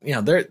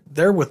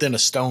they're within a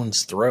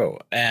stone's throw.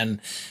 And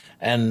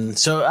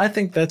so I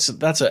think that's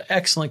an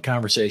excellent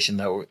conversation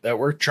that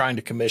we're trying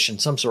to commission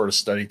some sort of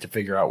study to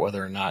figure out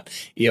whether or not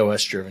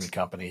EOS driven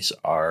companies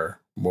are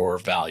more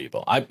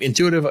valuable.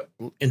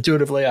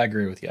 Intuitively, I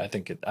agree with you. I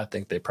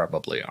think they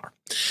probably are.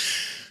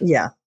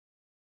 Yeah.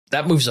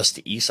 That moves us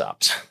to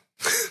ESOPs.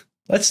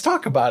 Let's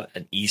talk about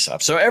an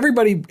ESOP. So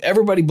everybody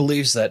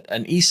believes that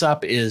an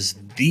ESOP is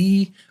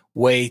the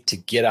way to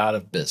get out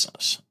of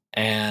business.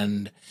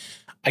 And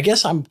I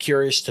guess I'm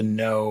curious to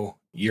know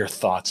your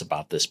thoughts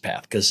about this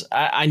path, because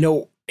I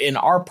know in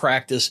our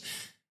practice,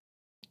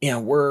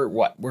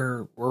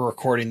 we're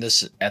recording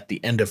this at the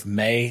end of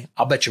May.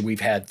 I'll bet you we've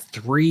had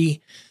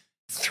three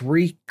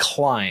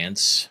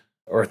clients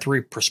or three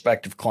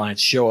prospective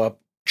clients show up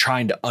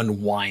trying to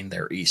unwind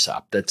their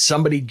ESOP, that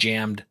somebody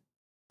jammed,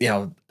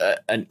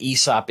 an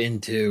ESOP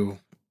into.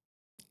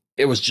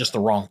 It was just the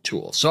wrong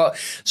tool. So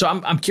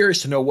I'm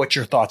curious to know what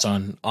your thoughts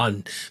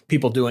on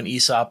people doing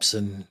ESOPs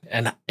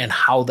and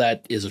how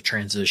that is a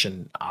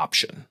transition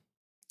option.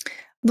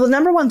 The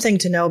number one thing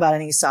to know about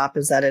an ESOP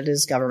is that it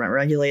is government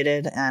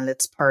regulated, and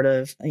it's part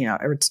of,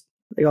 it's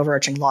the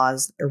overarching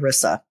laws,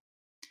 ERISA.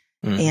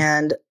 Mm-hmm.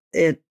 And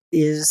it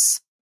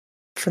is,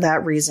 for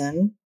that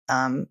reason,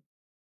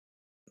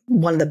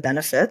 one of the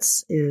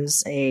benefits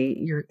is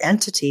your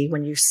entity,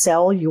 when you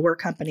sell your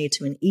company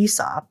to an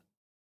ESOP,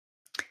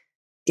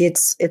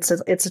 it's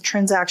a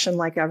transaction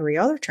like every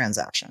other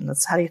transaction.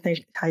 That's how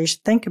you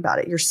should think about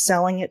it. You're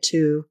selling it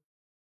to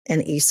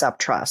an ESOP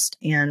trust,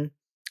 and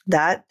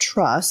that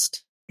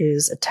trust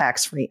is a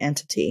tax-free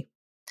entity.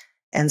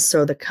 And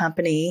so the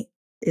company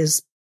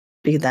is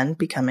then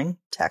becoming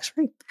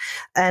tax-free,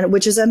 and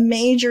which is a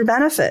major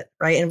benefit,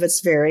 right? And it's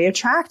very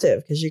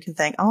attractive, because you can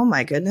think, oh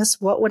my goodness,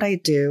 what would I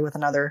do with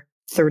another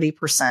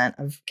 30%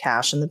 of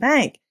cash in the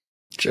bank?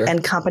 Sure.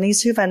 And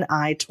companies who have an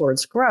eye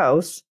towards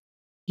growth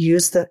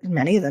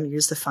many of them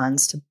use the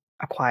funds to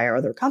acquire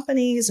other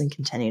companies and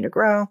continue to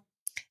grow.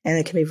 And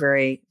it can be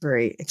very,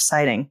 very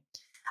exciting.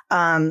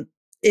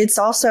 It's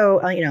also,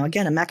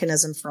 again, a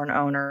mechanism for an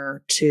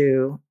owner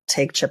to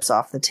take chips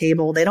off the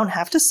table. They don't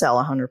have to sell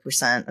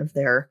 100% of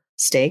their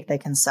stake. They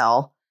can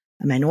sell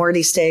a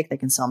minority stake. They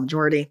can sell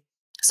majority.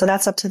 So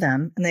that's up to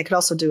them. And they could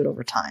also do it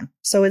over time.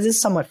 So it is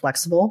somewhat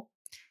flexible.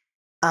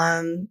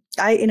 I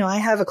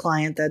have a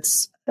client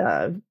that's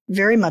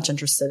very much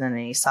interested in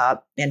an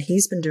ESOP, and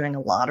he's been doing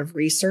a lot of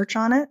research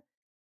on it,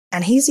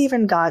 and he's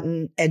even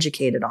gotten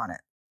educated on it.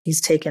 He's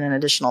taken an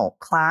additional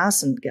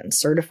class and getting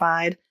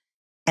certified,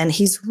 and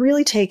he's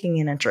really taking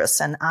an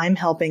interest. And I'm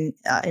helping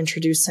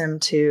introduce him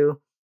to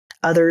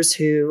others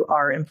who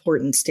are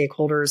important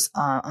stakeholders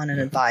on an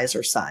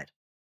advisor side.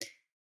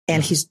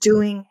 And he's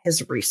doing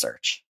his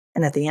research.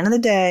 And at the end of the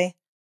day,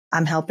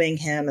 I'm helping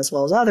him as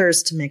well as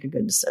others to make a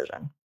good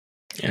decision.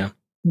 Yeah.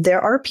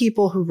 There are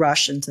people who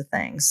rush into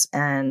things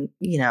and,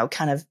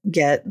 kind of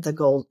get the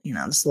gold,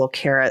 this little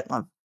carrot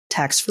of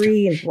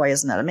tax-free, and boy,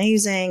 isn't that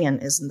amazing?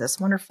 And isn't this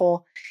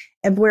wonderful?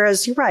 And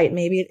whereas you're right,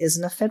 maybe it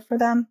isn't a fit for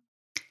them.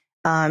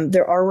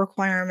 There are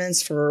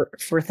requirements for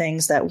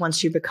things that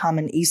once you become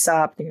an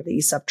ESOP, the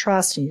ESOP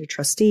trust and you're a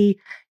trustee,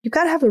 you've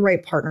got to have the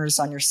right partners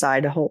on your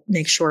side to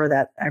make sure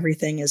that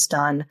everything is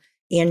done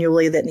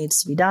annually that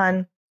needs to be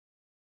done,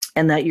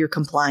 and that you're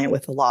compliant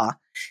with the law.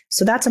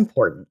 So that's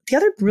important. The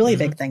other really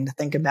big thing to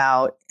think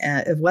about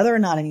of whether or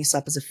not an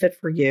ESOP is a fit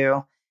for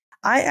you,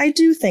 I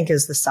do think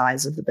is the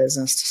size of the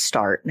business to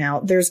start. Now,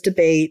 there's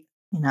debate,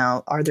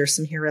 are there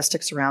some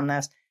heuristics around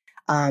this?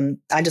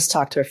 I just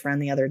talked to a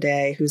friend the other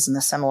day who's in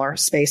the similar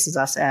space as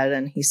us, Ed,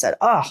 and he said,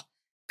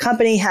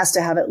 company has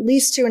to have at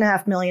least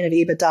 2.5 million of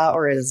EBITDA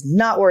or it is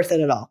not worth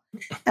it at all.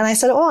 And I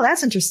said, oh,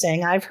 that's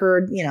interesting. I've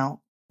heard,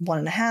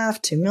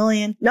 1.5, 2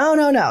 million.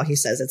 No. He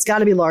says, it's got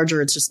to be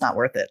larger. It's just not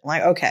worth it. I'm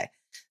like, okay.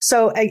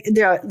 So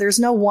there's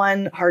no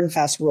one hard and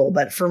fast rule,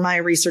 but for my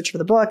research for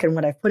the book and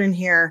what I've put in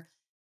here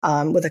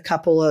with a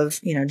couple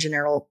of,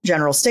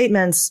 general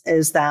statements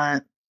is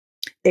that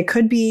it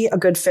could be a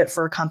good fit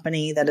for a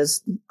company that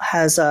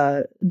has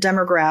a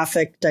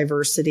demographic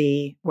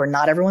diversity where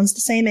not everyone's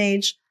the same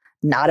age.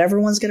 Not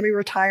everyone's going to be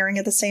retiring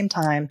at the same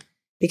time,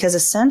 because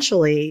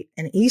essentially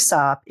an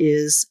ESOP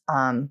is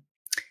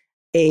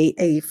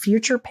a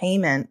future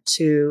payment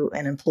to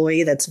an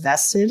employee that's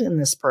vested in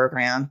this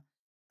program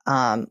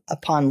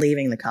upon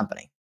leaving the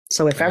company.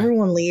 So if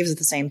everyone leaves at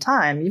the same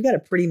time, you've got a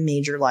pretty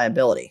major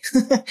liability.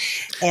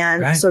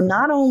 And so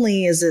not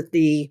only is it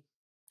the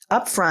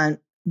upfront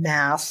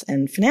math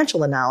and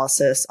financial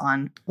analysis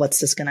on what's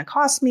this going to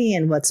cost me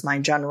and what's my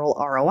general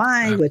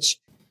ROI, which,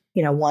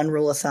 one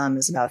rule of thumb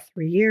is about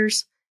 3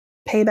 years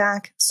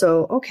payback.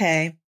 So,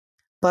 okay,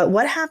 but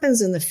what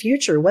happens in the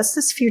future? What's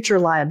this future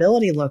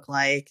liability look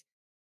like?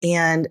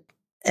 And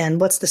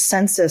what's the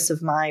census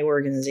of my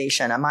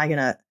organization? Am I going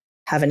to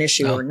have an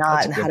issue or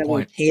not? And how do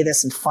we pay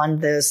this and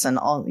fund this and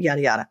all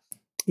yada, yada?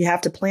 You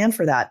have to plan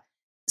for that.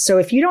 So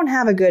if you don't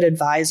have a good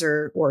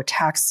advisor or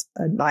tax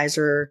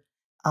advisor,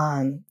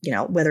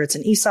 whether it's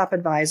an ESOP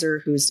advisor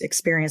who's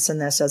experienced in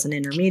this as an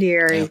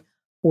intermediary,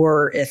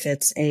 or if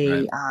it's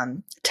a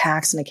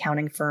tax and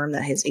accounting firm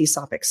that has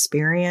ESOP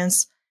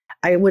experience,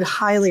 I would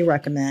highly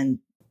recommend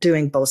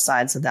doing both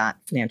sides of that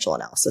financial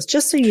analysis,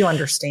 just so you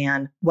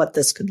understand what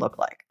this could look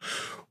like.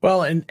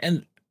 Well,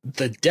 and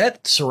the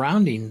debt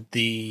surrounding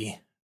the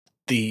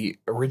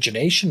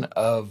origination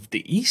of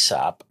the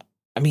ESOP,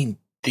 I mean,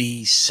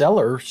 the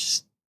seller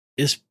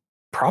is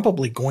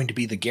probably going to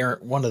be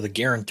one of the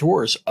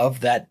guarantors of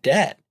that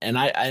debt. And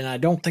I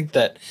don't think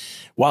that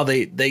while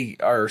they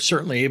are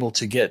certainly able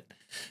to get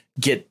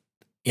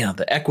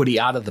the equity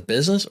out of the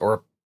business,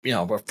 or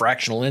a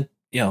fractional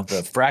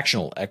the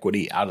fractional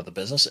equity out of the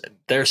business,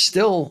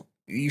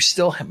 you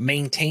still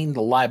maintain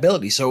the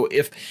liability. So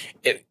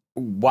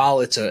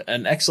while it's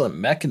an excellent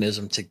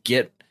mechanism to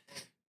get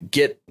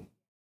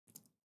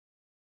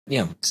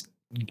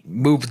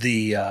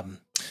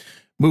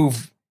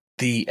move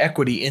the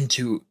equity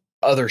into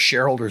other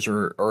shareholders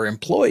or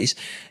employees,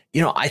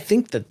 I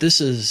think that this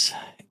is,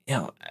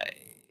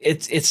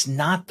 it's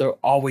not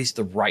always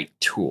the right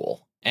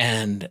tool.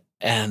 And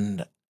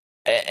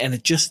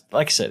it just,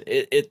 like I said,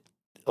 it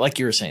like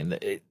you were saying,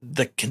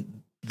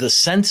 the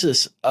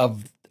census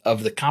of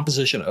the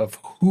composition of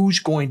who's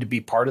going to be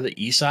part of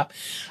the ESOP,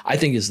 I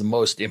think is the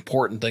most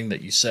important thing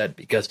that you said,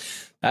 because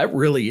that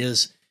really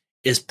is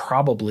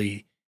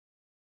probably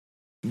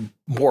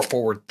more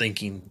forward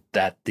thinking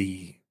that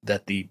the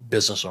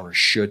business owner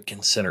should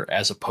consider,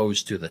 as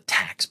opposed to the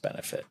tax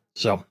benefit.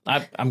 So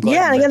I'm glad.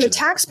 Yeah, and again, the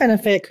tax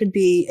benefit could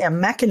be a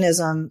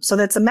mechanism. So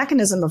that's a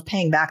mechanism of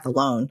paying back the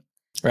loan,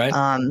 right?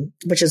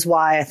 Which is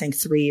why I think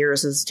 3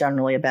 years is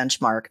generally a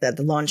benchmark, that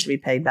the loan should be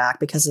paid back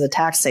because of the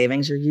tax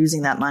savings. You're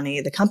using that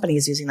money. The company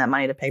is using that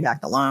money to pay back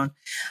the loan,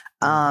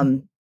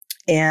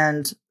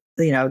 and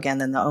again,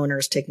 then the owner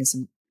is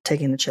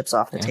taking the chips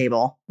off the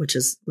table, which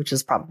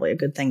is probably a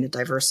good thing to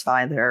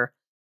diversify their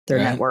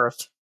net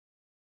worth.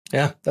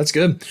 Yeah, that's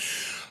good.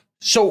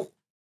 So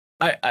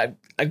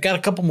I've got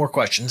a couple more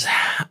questions.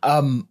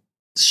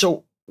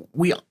 So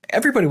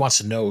everybody wants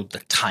to know the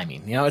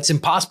timing. It's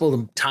impossible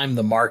to time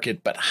the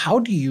market, but how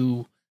do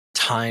you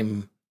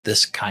time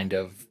this kind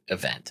of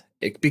event?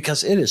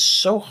 Because it is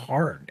so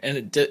hard,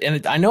 and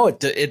I know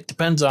it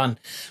depends on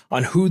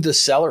who the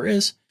seller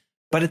is,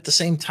 but at the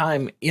same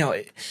time,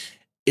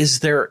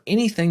 is there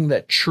anything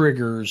that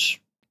triggers?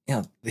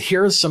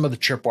 Here's some of the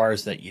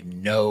tripwires that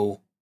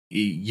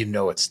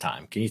it's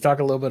time. Can you talk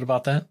a little bit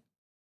about that?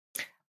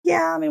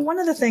 Yeah, I mean, one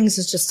of the things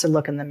is just to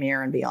look in the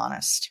mirror and be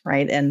honest,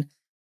 right? And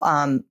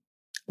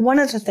one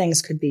of the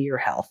things could be your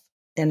health.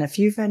 And if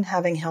you've been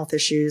having health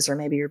issues, or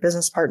maybe your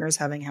business partner's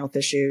having health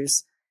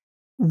issues,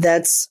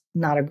 that's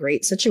not a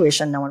great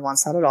situation. No one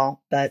wants that at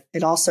all. But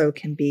it also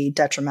can be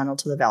detrimental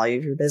to the value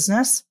of your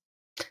business.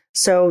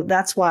 So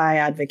that's why I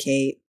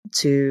advocate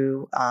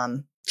to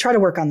try to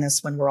work on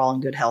this when we're all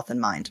in good health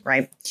and mind,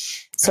 right?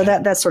 So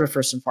that's sort of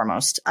first and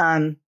foremost.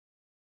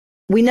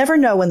 We never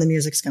know when the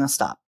music's going to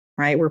stop,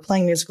 right? We're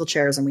playing musical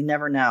chairs and we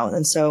never know.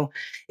 And so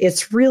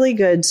it's really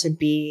good to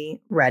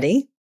be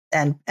ready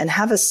and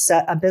have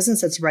a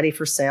business that's ready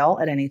for sale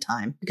at any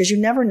time, because you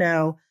never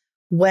know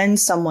when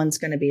someone's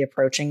going to be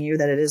approaching you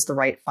that it is the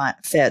right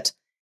fit.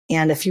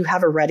 And if you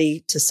have a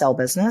ready to sell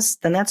business,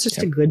 then that's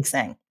just a good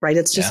thing, right?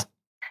 It's just,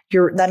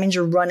 that means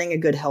you're running a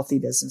good, healthy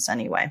business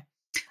anyway.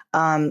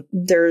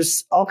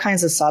 There's all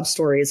kinds of sob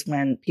stories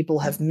when people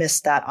have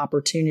missed that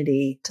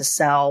opportunity to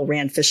sell.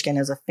 Rand Fishkin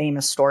is a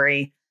famous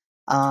story.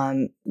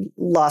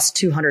 Lost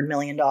 $200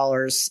 million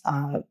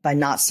by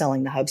not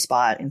selling to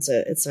HubSpot.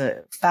 It's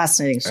a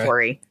fascinating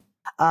story.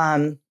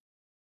 Right.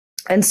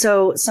 And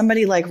so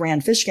somebody like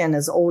Rand Fishkin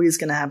is always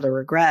going to have the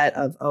regret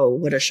of,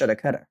 woulda, shoulda,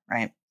 coulda,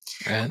 right?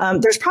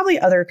 There's probably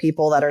other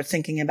people that are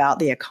thinking about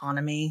the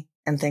economy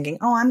and thinking,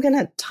 I'm going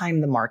to time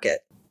the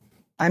market.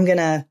 I'm going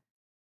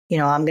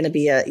to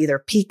be either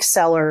peak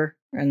seller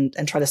and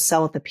try to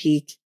sell at the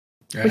peak,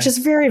 which is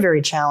very,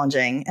 very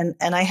challenging. And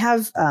I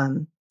have,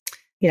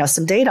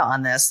 some data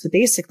on this. But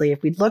basically,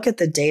 if we look at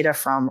the data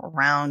from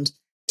around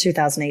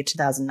 2008,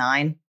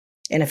 2009,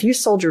 and if you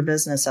sold your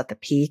business at the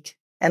peak,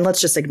 and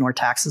let's just ignore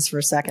taxes for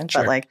a second,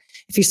 but like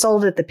if you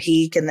sold it at the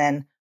peak, and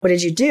then what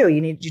did you do?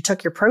 You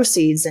took your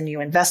proceeds and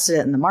you invested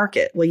it in the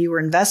market. Well, you were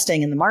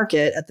investing in the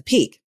market at the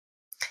peak.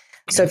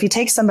 So if you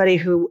take somebody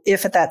who,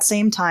 if at that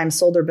same time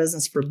sold their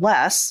business for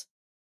less,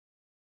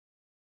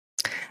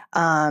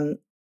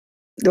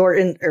 or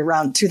in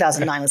around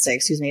 2009, let's say,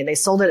 they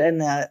sold it in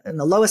the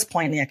lowest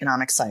point in the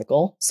economic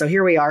cycle. So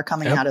here we are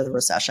coming out of the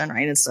recession,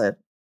 right? It's a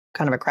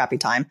kind of a crappy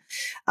time.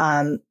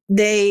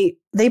 They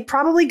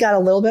probably got a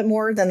little bit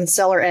more than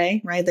seller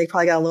A, right? They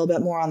probably got a little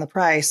bit more on the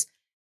price,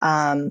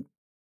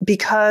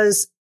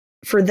 because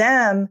for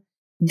them,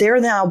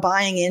 they're now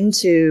buying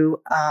into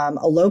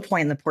a low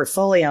point in the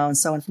portfolio. And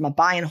so from a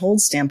buy and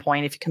hold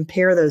standpoint, if you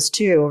compare those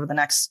two over the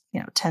next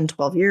 10,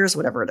 12 years,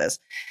 whatever it is,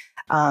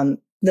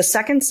 the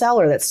second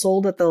seller that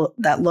sold at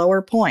that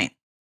lower point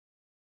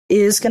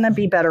is going to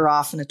be better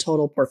off in a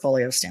total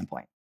portfolio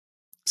standpoint.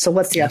 So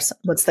what's the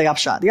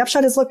upshot? The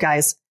upshot is, look,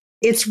 guys,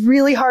 it's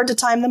really hard to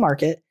time the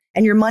market.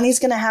 And your money's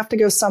going to have to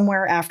go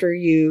somewhere after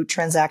you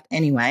transact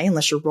anyway,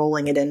 unless you're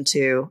rolling it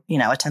into, a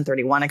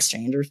 1031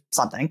 exchange or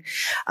something.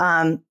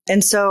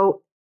 And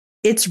so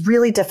it's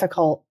really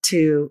difficult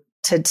to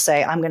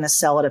say, I'm going to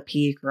sell at a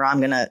peak or I'm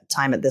going to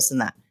time it this and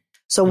that.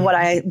 So what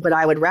I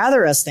would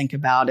rather us think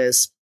about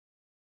is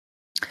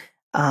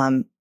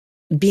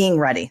being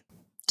ready,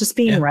 just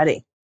being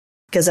ready.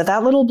 Because if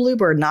that little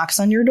bluebird knocks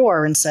on your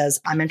door and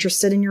says, I'm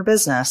interested in your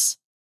business,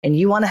 and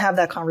you want to have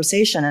that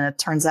conversation, and it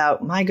turns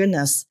out, my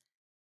goodness,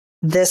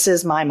 this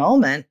is my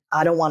moment,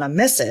 I don't want to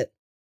miss it.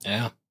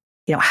 Yeah.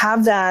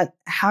 Have that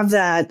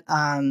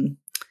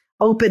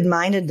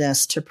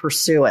open-mindedness to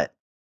pursue it.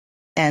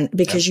 And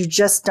because you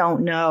just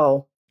don't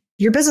know,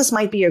 your business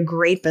might be a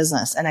great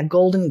business and a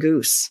golden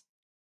goose.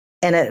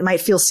 And it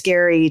might feel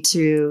scary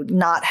to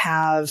not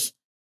have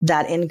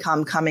that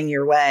income coming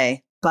your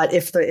way. But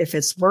if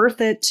it's worth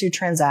it to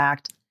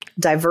transact,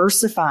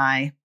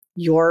 diversify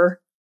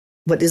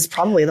what is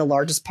probably the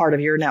largest part of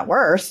your net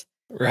worth,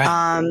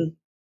 right.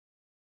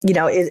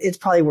 It's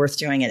probably worth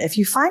doing it. If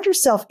you find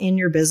yourself in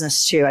your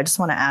business too, I just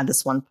want to add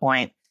this one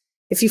point.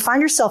 If you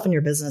find yourself in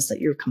your business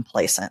that you're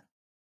complacent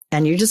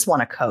and you just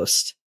want to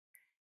coast,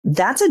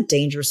 that's a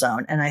danger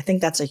zone. And I think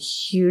that's a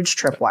huge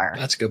tripwire.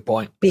 That's a good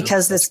point.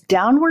 Because this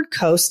downward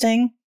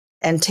coasting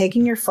and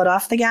taking your foot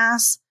off the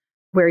gas,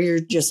 where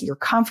you're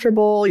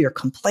comfortable, you're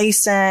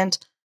complacent,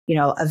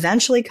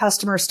 eventually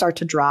customers start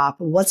to drop.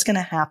 What's going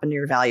to happen to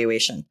your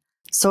valuation?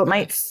 So it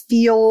might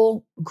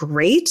feel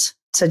great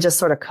to just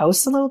sort of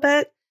coast a little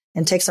bit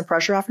and take some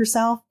pressure off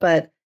yourself.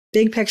 But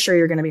big picture,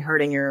 you're going to be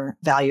hurting your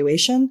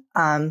valuation.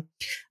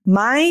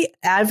 My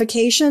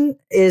advocation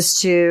is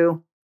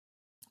to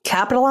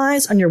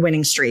capitalize on your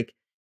winning streak.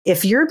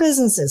 If your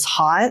business is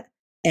hot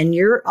and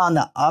you're on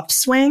the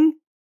upswing,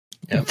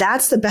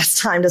 that's the best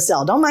time to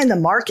sell. Don't mind the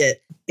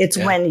market. It's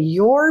when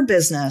your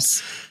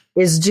business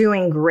is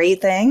doing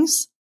great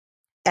things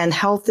and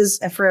health is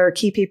for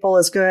key people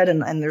is good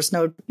and there's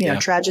no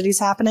tragedies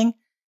happening.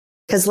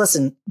 Because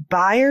listen,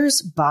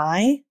 buyers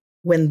buy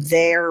when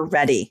they're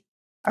ready.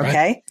 Okay.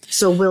 Right.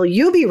 So will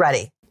you be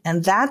ready?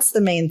 And that's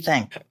the main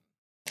thing.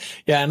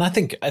 Yeah. And I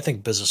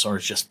think business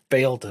owners just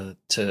fail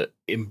to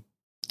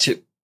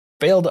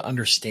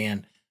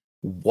understand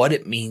what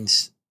it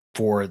means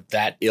for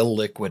that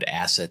illiquid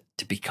asset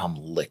to become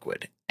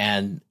liquid.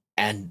 And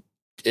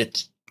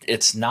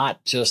it's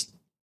not just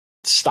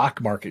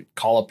stock market,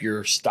 call up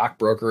your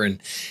stockbroker and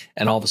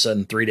all of a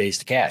sudden 3 days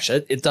to cash.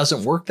 It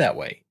doesn't work that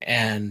way.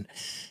 And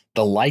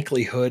the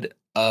likelihood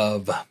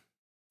of,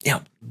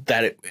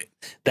 that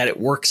it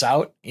works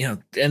out,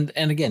 and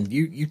again,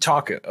 you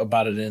talk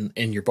about it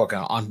in your book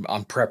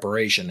on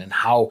preparation and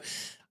how,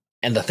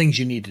 and the things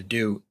you need to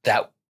do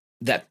that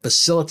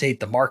facilitate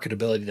the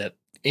marketability that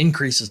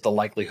increases the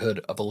likelihood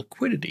of a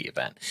liquidity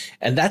event.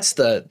 And that's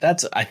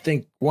I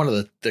think one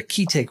of the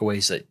key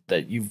takeaways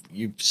that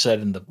you've said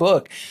in the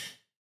book.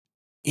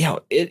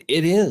 It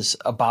is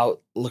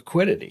about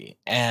liquidity.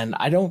 And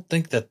I don't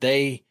think that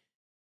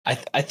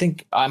I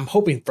think I'm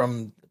hoping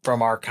from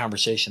our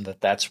conversation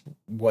that's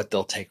what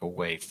they'll take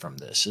away from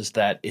this, is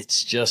that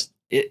it's just,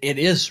 it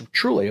is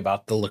truly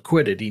about the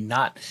liquidity,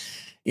 not,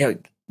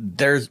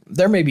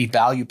 there may be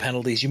value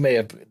penalties. You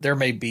may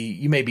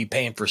be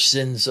paying for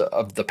sins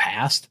of the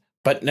past,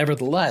 but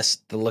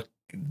nevertheless,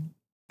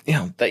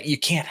 that you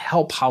can't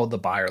help how the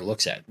buyer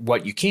looks at it.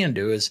 What you can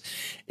do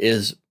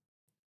is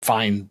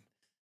find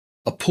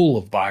a pool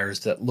of buyers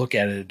that look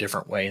at it a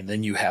different way, and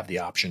then you have the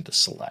option to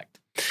select.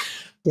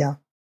 Yeah.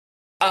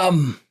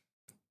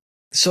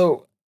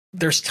 So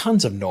there's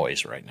tons of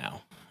noise right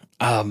now.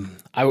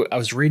 I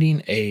was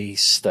reading a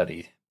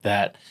study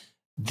that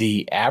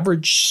the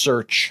average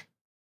search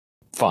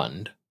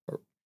fund,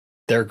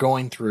 they're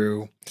going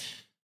through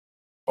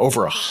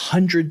over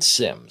 100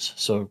 SIMs.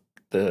 So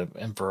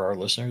and for our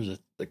listeners,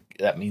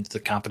 that means the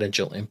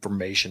confidential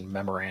information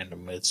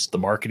memorandum. It's the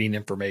marketing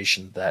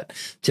information that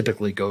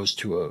typically goes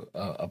to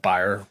a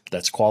buyer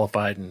that's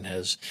qualified and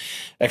has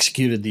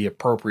executed the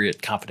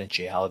appropriate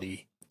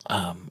confidentiality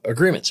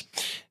agreements.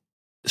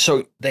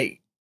 So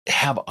they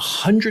have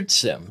 100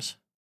 SIMs.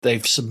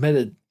 They've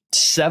submitted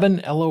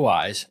 7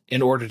 LOIs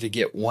in order to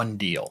get one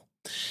deal.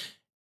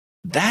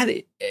 That,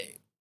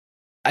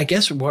 I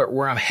guess,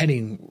 where I'm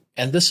heading,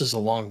 and this is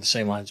along the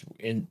same lines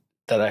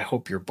that I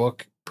hope your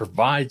book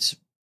provides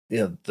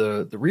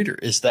the reader,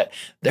 is that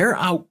they're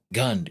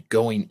outgunned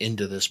going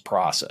into this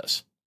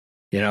process,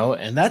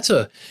 and that's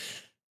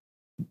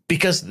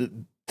because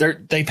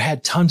they've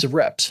had tons of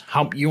reps.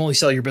 How you only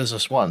sell your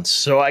business once.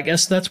 So I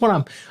guess that's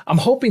what I'm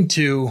hoping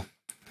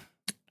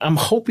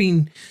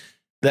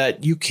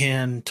that you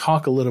can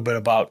talk a little bit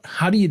about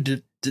how do you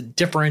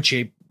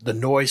differentiate the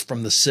noise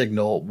from the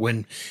signal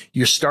when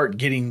you start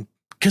getting,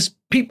 because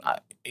people,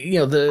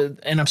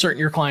 and I'm certain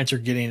your clients are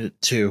getting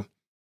it too,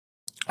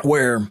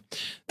 where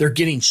they're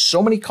getting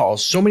so many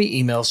calls, so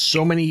many emails,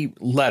 so many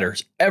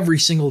letters every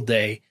single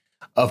day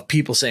of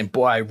people saying,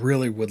 boy, I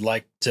really would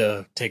like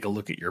to take a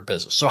look at your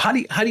business. So how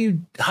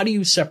do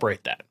you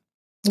separate that?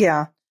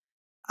 Yeah.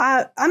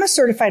 I'm a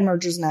certified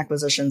mergers and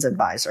acquisitions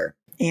advisor.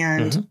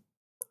 And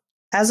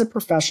as a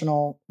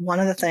professional, one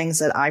of the things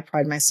that I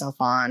pride myself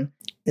on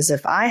is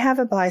if I have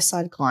a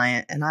buy-side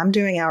client and I'm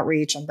doing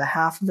outreach on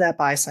behalf of that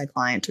buy-side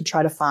client to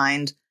try to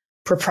find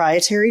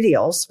proprietary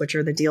deals, which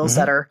are the deals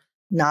that are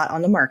not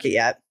on the market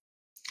yet.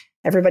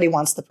 Everybody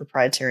wants the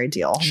proprietary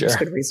deal. Sure. There's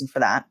good reason for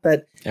that.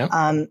 But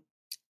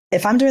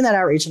if I'm doing that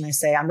outreach and I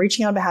say I'm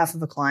reaching on behalf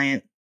of a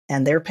client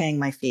and they're paying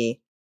my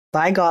fee,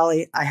 by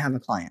golly, I have a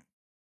client.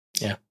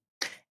 Yeah.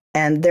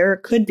 And there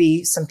could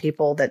be some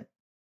people that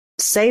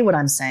say what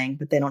I'm saying,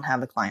 but they don't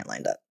have a client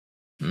lined up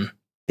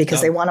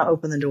because they want to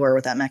open the door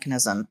with that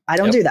mechanism. I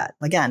don't do that.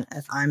 Again,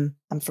 if I'm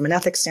from an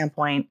ethics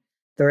standpoint,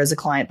 there is a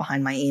client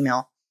behind my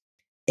email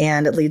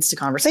and it leads to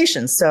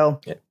conversations. So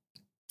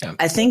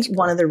I think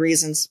one of the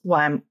reasons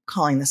why I'm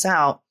calling this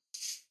out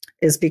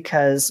is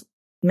because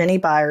many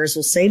buyers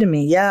will say to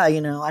me, yeah,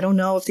 you know, I don't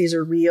know if these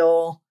are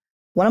real.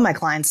 One of my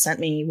clients sent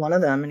me one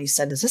of them and he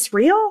said, is this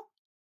real?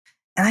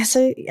 And I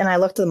say, and I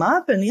looked them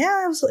up and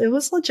yeah, it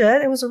was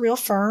legit. It was a real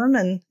firm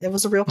and it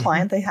was a real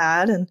client they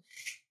had. And,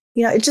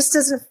 you know, it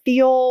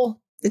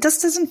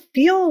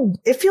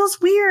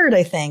feels weird,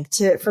 I think,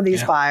 for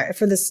these buyers,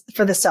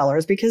 for the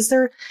sellers, because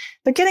they're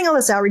getting all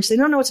this outreach. They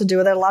don't know what to do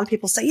with it. A lot of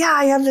people say, yeah,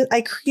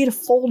 I create a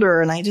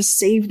folder and I just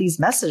save these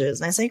messages.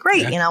 And I say,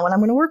 great, you know, when I'm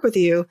going to work with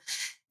you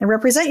and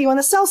represent you on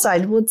the sell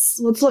side, let's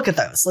look at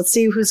those. Let's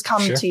see who's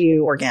come to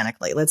you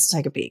organically. Let's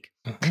take a peek.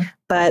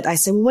 But I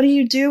say, well, what do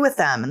you do with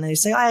them? And they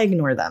say, I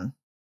ignore them.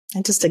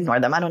 I just ignore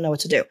them. I don't know what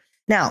to do.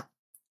 Now,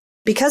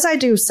 because I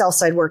do sell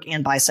side work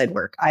and buy side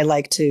work, I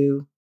like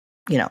to,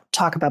 you know,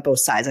 talk about both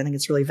sides. I think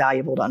it's really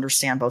valuable to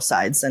understand both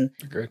sides. And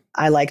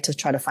I like to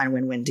try to find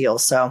win-win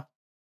deals. So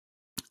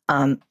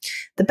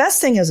the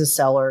best thing as a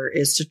seller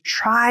is to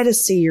try to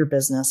see your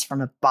business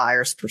from a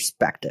buyer's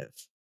perspective,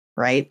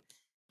 right?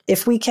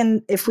 If we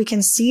can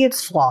see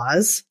its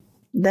flaws,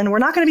 then we're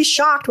not going to be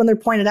shocked when they're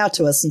pointed out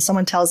to us and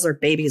someone tells their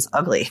baby is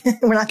ugly.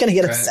 We're not going to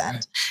get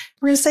upset.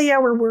 We're going to say, yeah,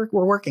 we're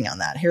working on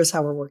that. Here's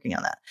how we're working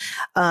on that.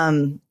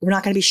 We're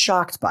not going to be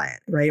shocked by it,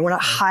 right? We're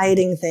not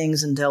hiding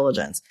things in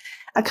diligence.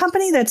 A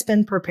company that's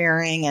been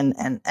preparing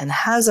and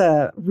has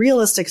a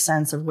realistic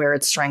sense of where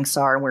its strengths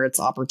are and where its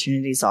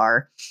opportunities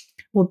are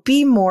will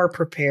be more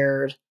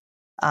prepared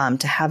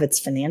to have its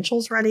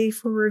financials ready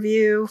for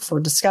review, for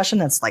discussion.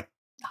 That's like,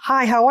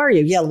 hi, how are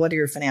you? Yeah, what are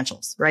your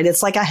financials, right?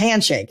 It's like a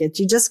handshake.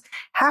 You just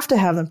have to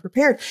have them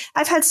prepared.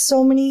 I've had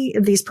so many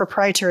of these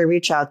proprietary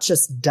reach outs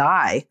just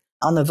die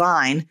on the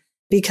vine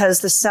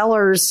because the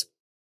sellers,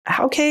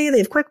 okay, they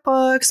have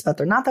QuickBooks, but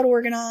they're not that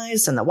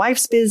organized and the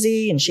wife's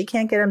busy and she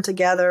can't get them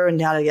together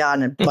and yada,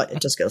 yada, but it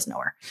just goes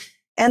nowhere.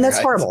 And that's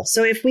horrible.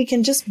 So if we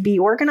can just be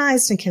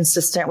organized and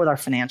consistent with our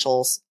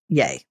financials,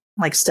 yay.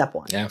 Like step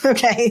one. Yeah.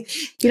 Okay.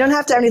 You don't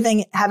have to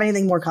have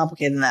anything more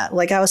complicated than that.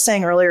 Like I was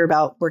saying earlier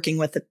about working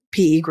with the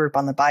PE group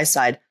on the buy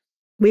side,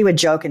 we would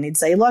joke and he'd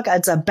say, look,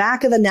 it's a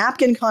back of the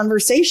napkin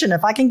conversation.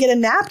 If I can get a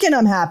napkin,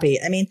 I'm happy.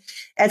 I mean,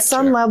 at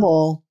some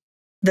level,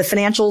 the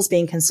financials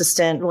being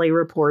consistently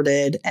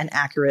reported and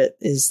accurate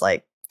is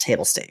like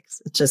table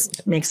stakes. It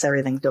just makes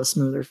everything go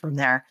smoother from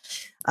there.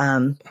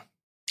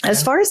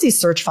 As far as these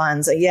search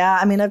funds,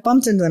 I mean, I've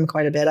bumped into them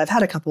quite a bit. I've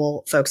had a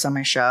couple folks on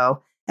my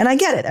show. And I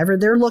get it.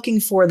 They're looking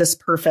for this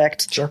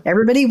perfect. Sure.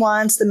 Everybody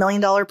wants the $1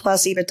 million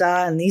plus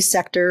EBITDA in these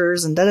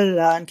sectors and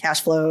and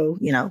cash flow,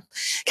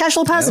 cash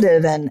flow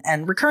positive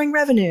and recurring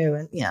revenue.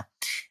 And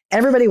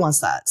everybody wants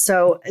that.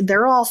 So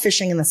they're all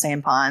fishing in the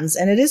same ponds.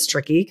 And it is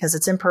tricky because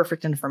it's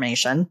imperfect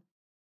information.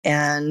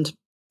 And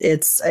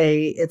it's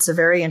a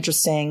very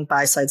interesting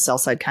buy side, sell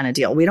side kind of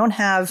deal. We don't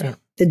have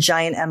the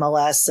giant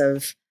MLS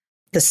of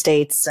the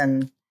states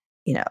and,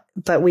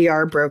 but we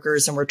are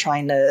brokers and we're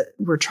trying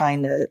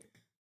to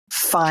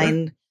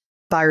find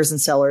buyers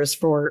and sellers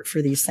for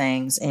these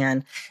things.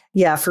 And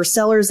for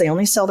sellers, they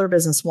only sell their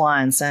business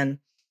once. And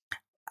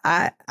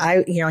I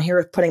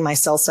here putting my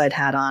sell side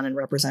hat on and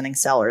representing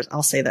sellers,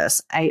 I'll say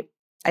this. I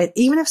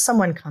even if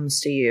someone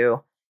comes to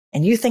you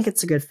and you think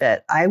it's a good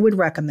fit, I would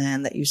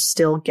recommend that you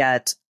still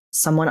get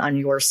someone on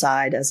your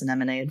side as an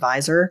M&A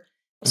advisor.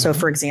 So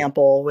for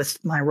example, with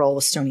my role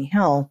with Stony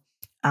Hill,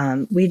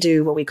 we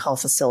do what we call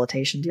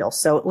facilitation deals.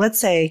 So let's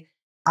say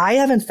I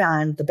haven't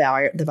found the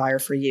buyer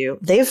for you.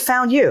 They've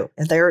found you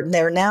and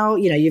they're now,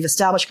 you've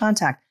established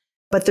contact,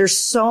 but there's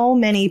so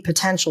many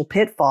potential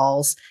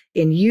pitfalls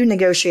in you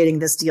negotiating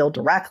this deal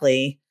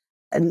directly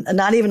and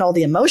not even all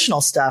the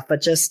emotional stuff,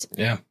 but just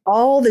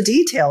all the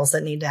details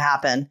that need to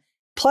happen.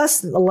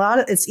 Plus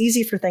it's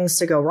easy for things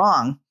to go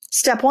wrong.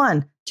 Step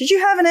one, did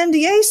you have an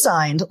NDA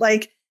signed?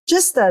 Like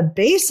just the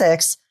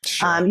basics.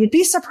 Sure. You'd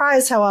be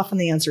surprised how often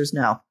the answer is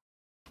no.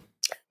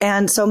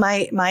 And so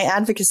my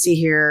advocacy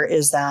here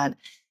is that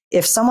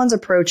if someone's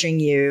approaching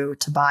you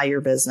to buy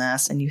your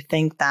business and you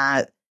think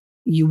that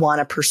you want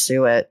to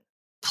pursue it,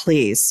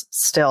 please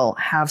still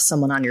have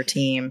someone on your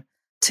team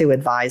to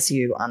advise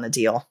you on the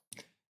deal.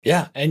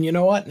 Yeah. And you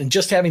know what? And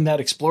just having that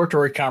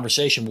exploratory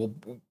conversation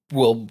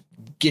will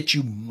get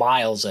you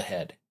miles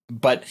ahead.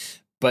 But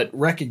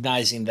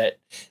recognizing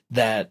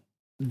that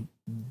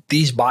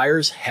these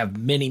buyers have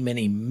many,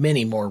 many,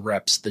 many more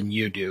reps than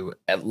you do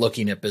at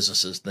looking at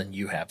businesses than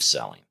you have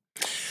selling.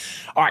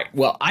 All right.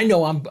 Well, I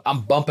know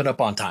I'm bumping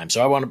up on time,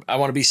 so I want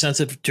to be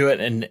sensitive to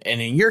it. And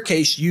in your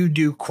case, you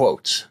do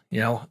quotes.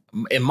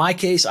 In my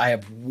case, I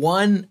have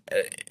one.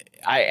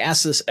 I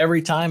ask this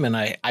every time,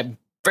 and I'm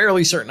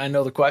fairly certain I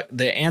know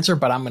the answer,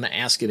 but I'm going to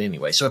ask it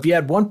anyway. So, if you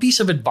had one piece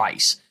of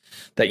advice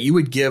that you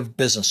would give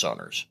business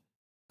owners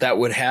that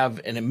would have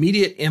an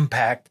immediate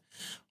impact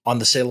on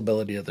the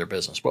saleability of their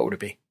business, what would it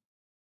be?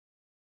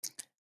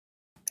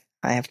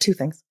 I have two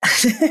things.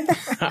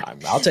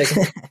 I'll take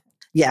them.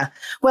 Yeah.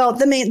 Well,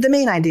 the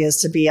main idea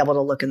is to be able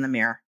to look in the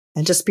mirror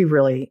and just be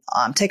really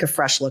take a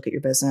fresh look at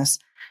your business.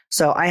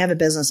 So I have a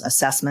business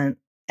assessment,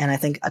 and I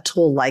think a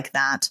tool like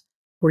that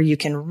where you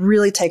can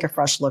really take a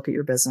fresh look at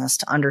your business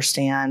to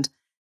understand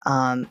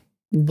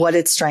what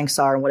its strengths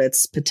are and what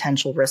its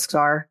potential risks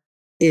are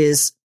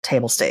is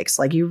table stakes.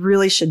 Like, you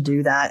really should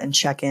do that and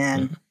check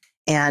in. Mm-hmm.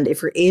 And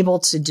if you're able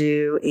to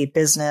do a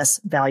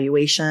business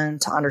valuation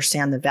to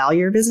understand the value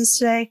of your business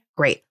today,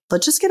 great.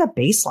 But just get a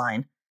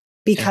baseline.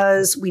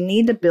 Because we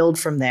need to build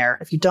from there.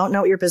 If you don't know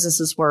what your business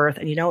is worth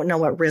and you don't know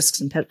what risks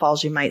and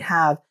pitfalls you might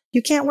have,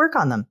 you can't work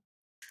on them.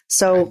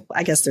 So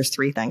I guess there's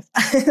three things.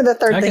 The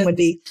third thing would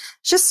be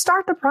just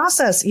start the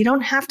process. You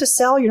don't have to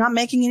sell. You're not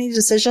making any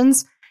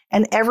decisions.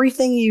 And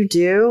everything you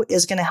do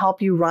is going to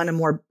help you run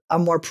a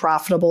more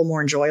profitable, more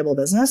enjoyable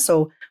business.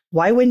 So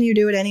why wouldn't you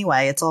do it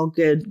anyway? It's all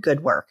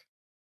good work.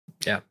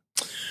 Yeah.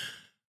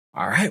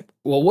 All right.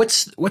 Well,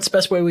 what's the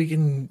best way we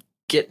can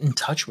get in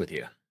touch with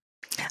you?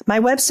 My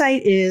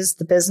website is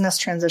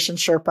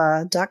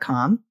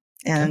thebusinesstransitionSherpa.com,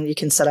 and you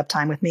can set up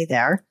time with me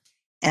there.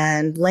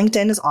 And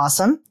LinkedIn is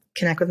awesome.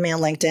 Connect with me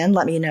on LinkedIn.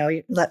 Let me know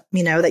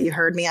that you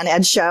heard me on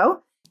Ed's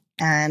show,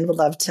 and would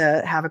love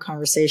to have a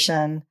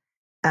conversation.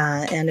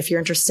 And if you're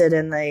interested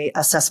in the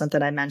assessment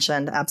that I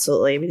mentioned,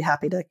 absolutely, we'd be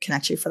happy to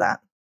connect you for that.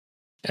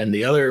 And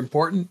the other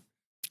important thing,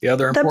 the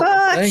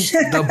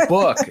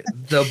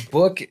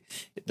book,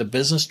 the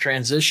Business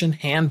Transition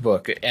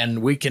Handbook.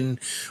 And we can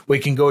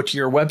go to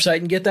your website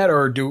and get that,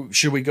 or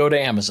should we go to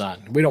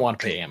Amazon? We don't want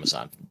to pay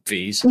Amazon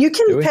fees. You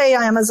can pay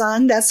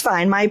Amazon. That's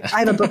fine. I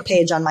have a book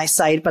page on my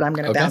site, but I'm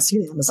going to bounce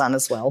you to Amazon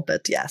as well.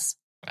 But yes.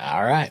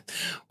 All right.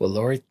 Well,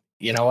 Laurie,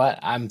 you know what?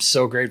 I'm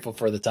so grateful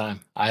for the time.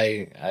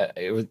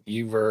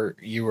 You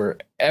were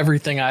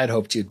everything I had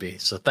hoped you'd be.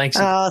 So thanks.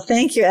 Oh,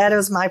 thank you, Ed. It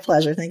was my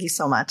pleasure. Thank you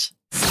so much.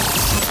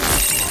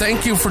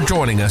 Thank you for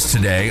joining us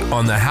today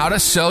on the How to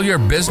Sell Your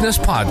Business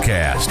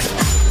podcast.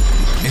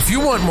 If you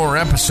want more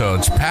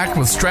episodes packed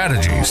with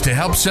strategies to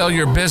help sell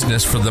your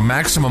business for the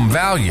maximum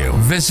value,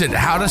 visit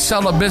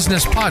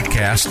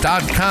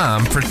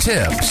howtosellabusinesspodcast.com for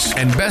tips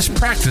and best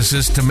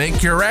practices to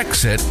make your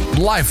exit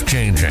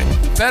life-changing.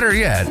 Better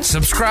yet,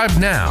 subscribe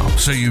now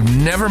so you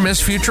never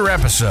miss future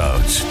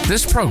episodes.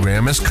 This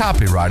program is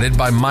copyrighted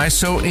by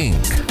MISO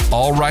Inc.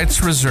 All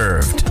rights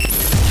reserved.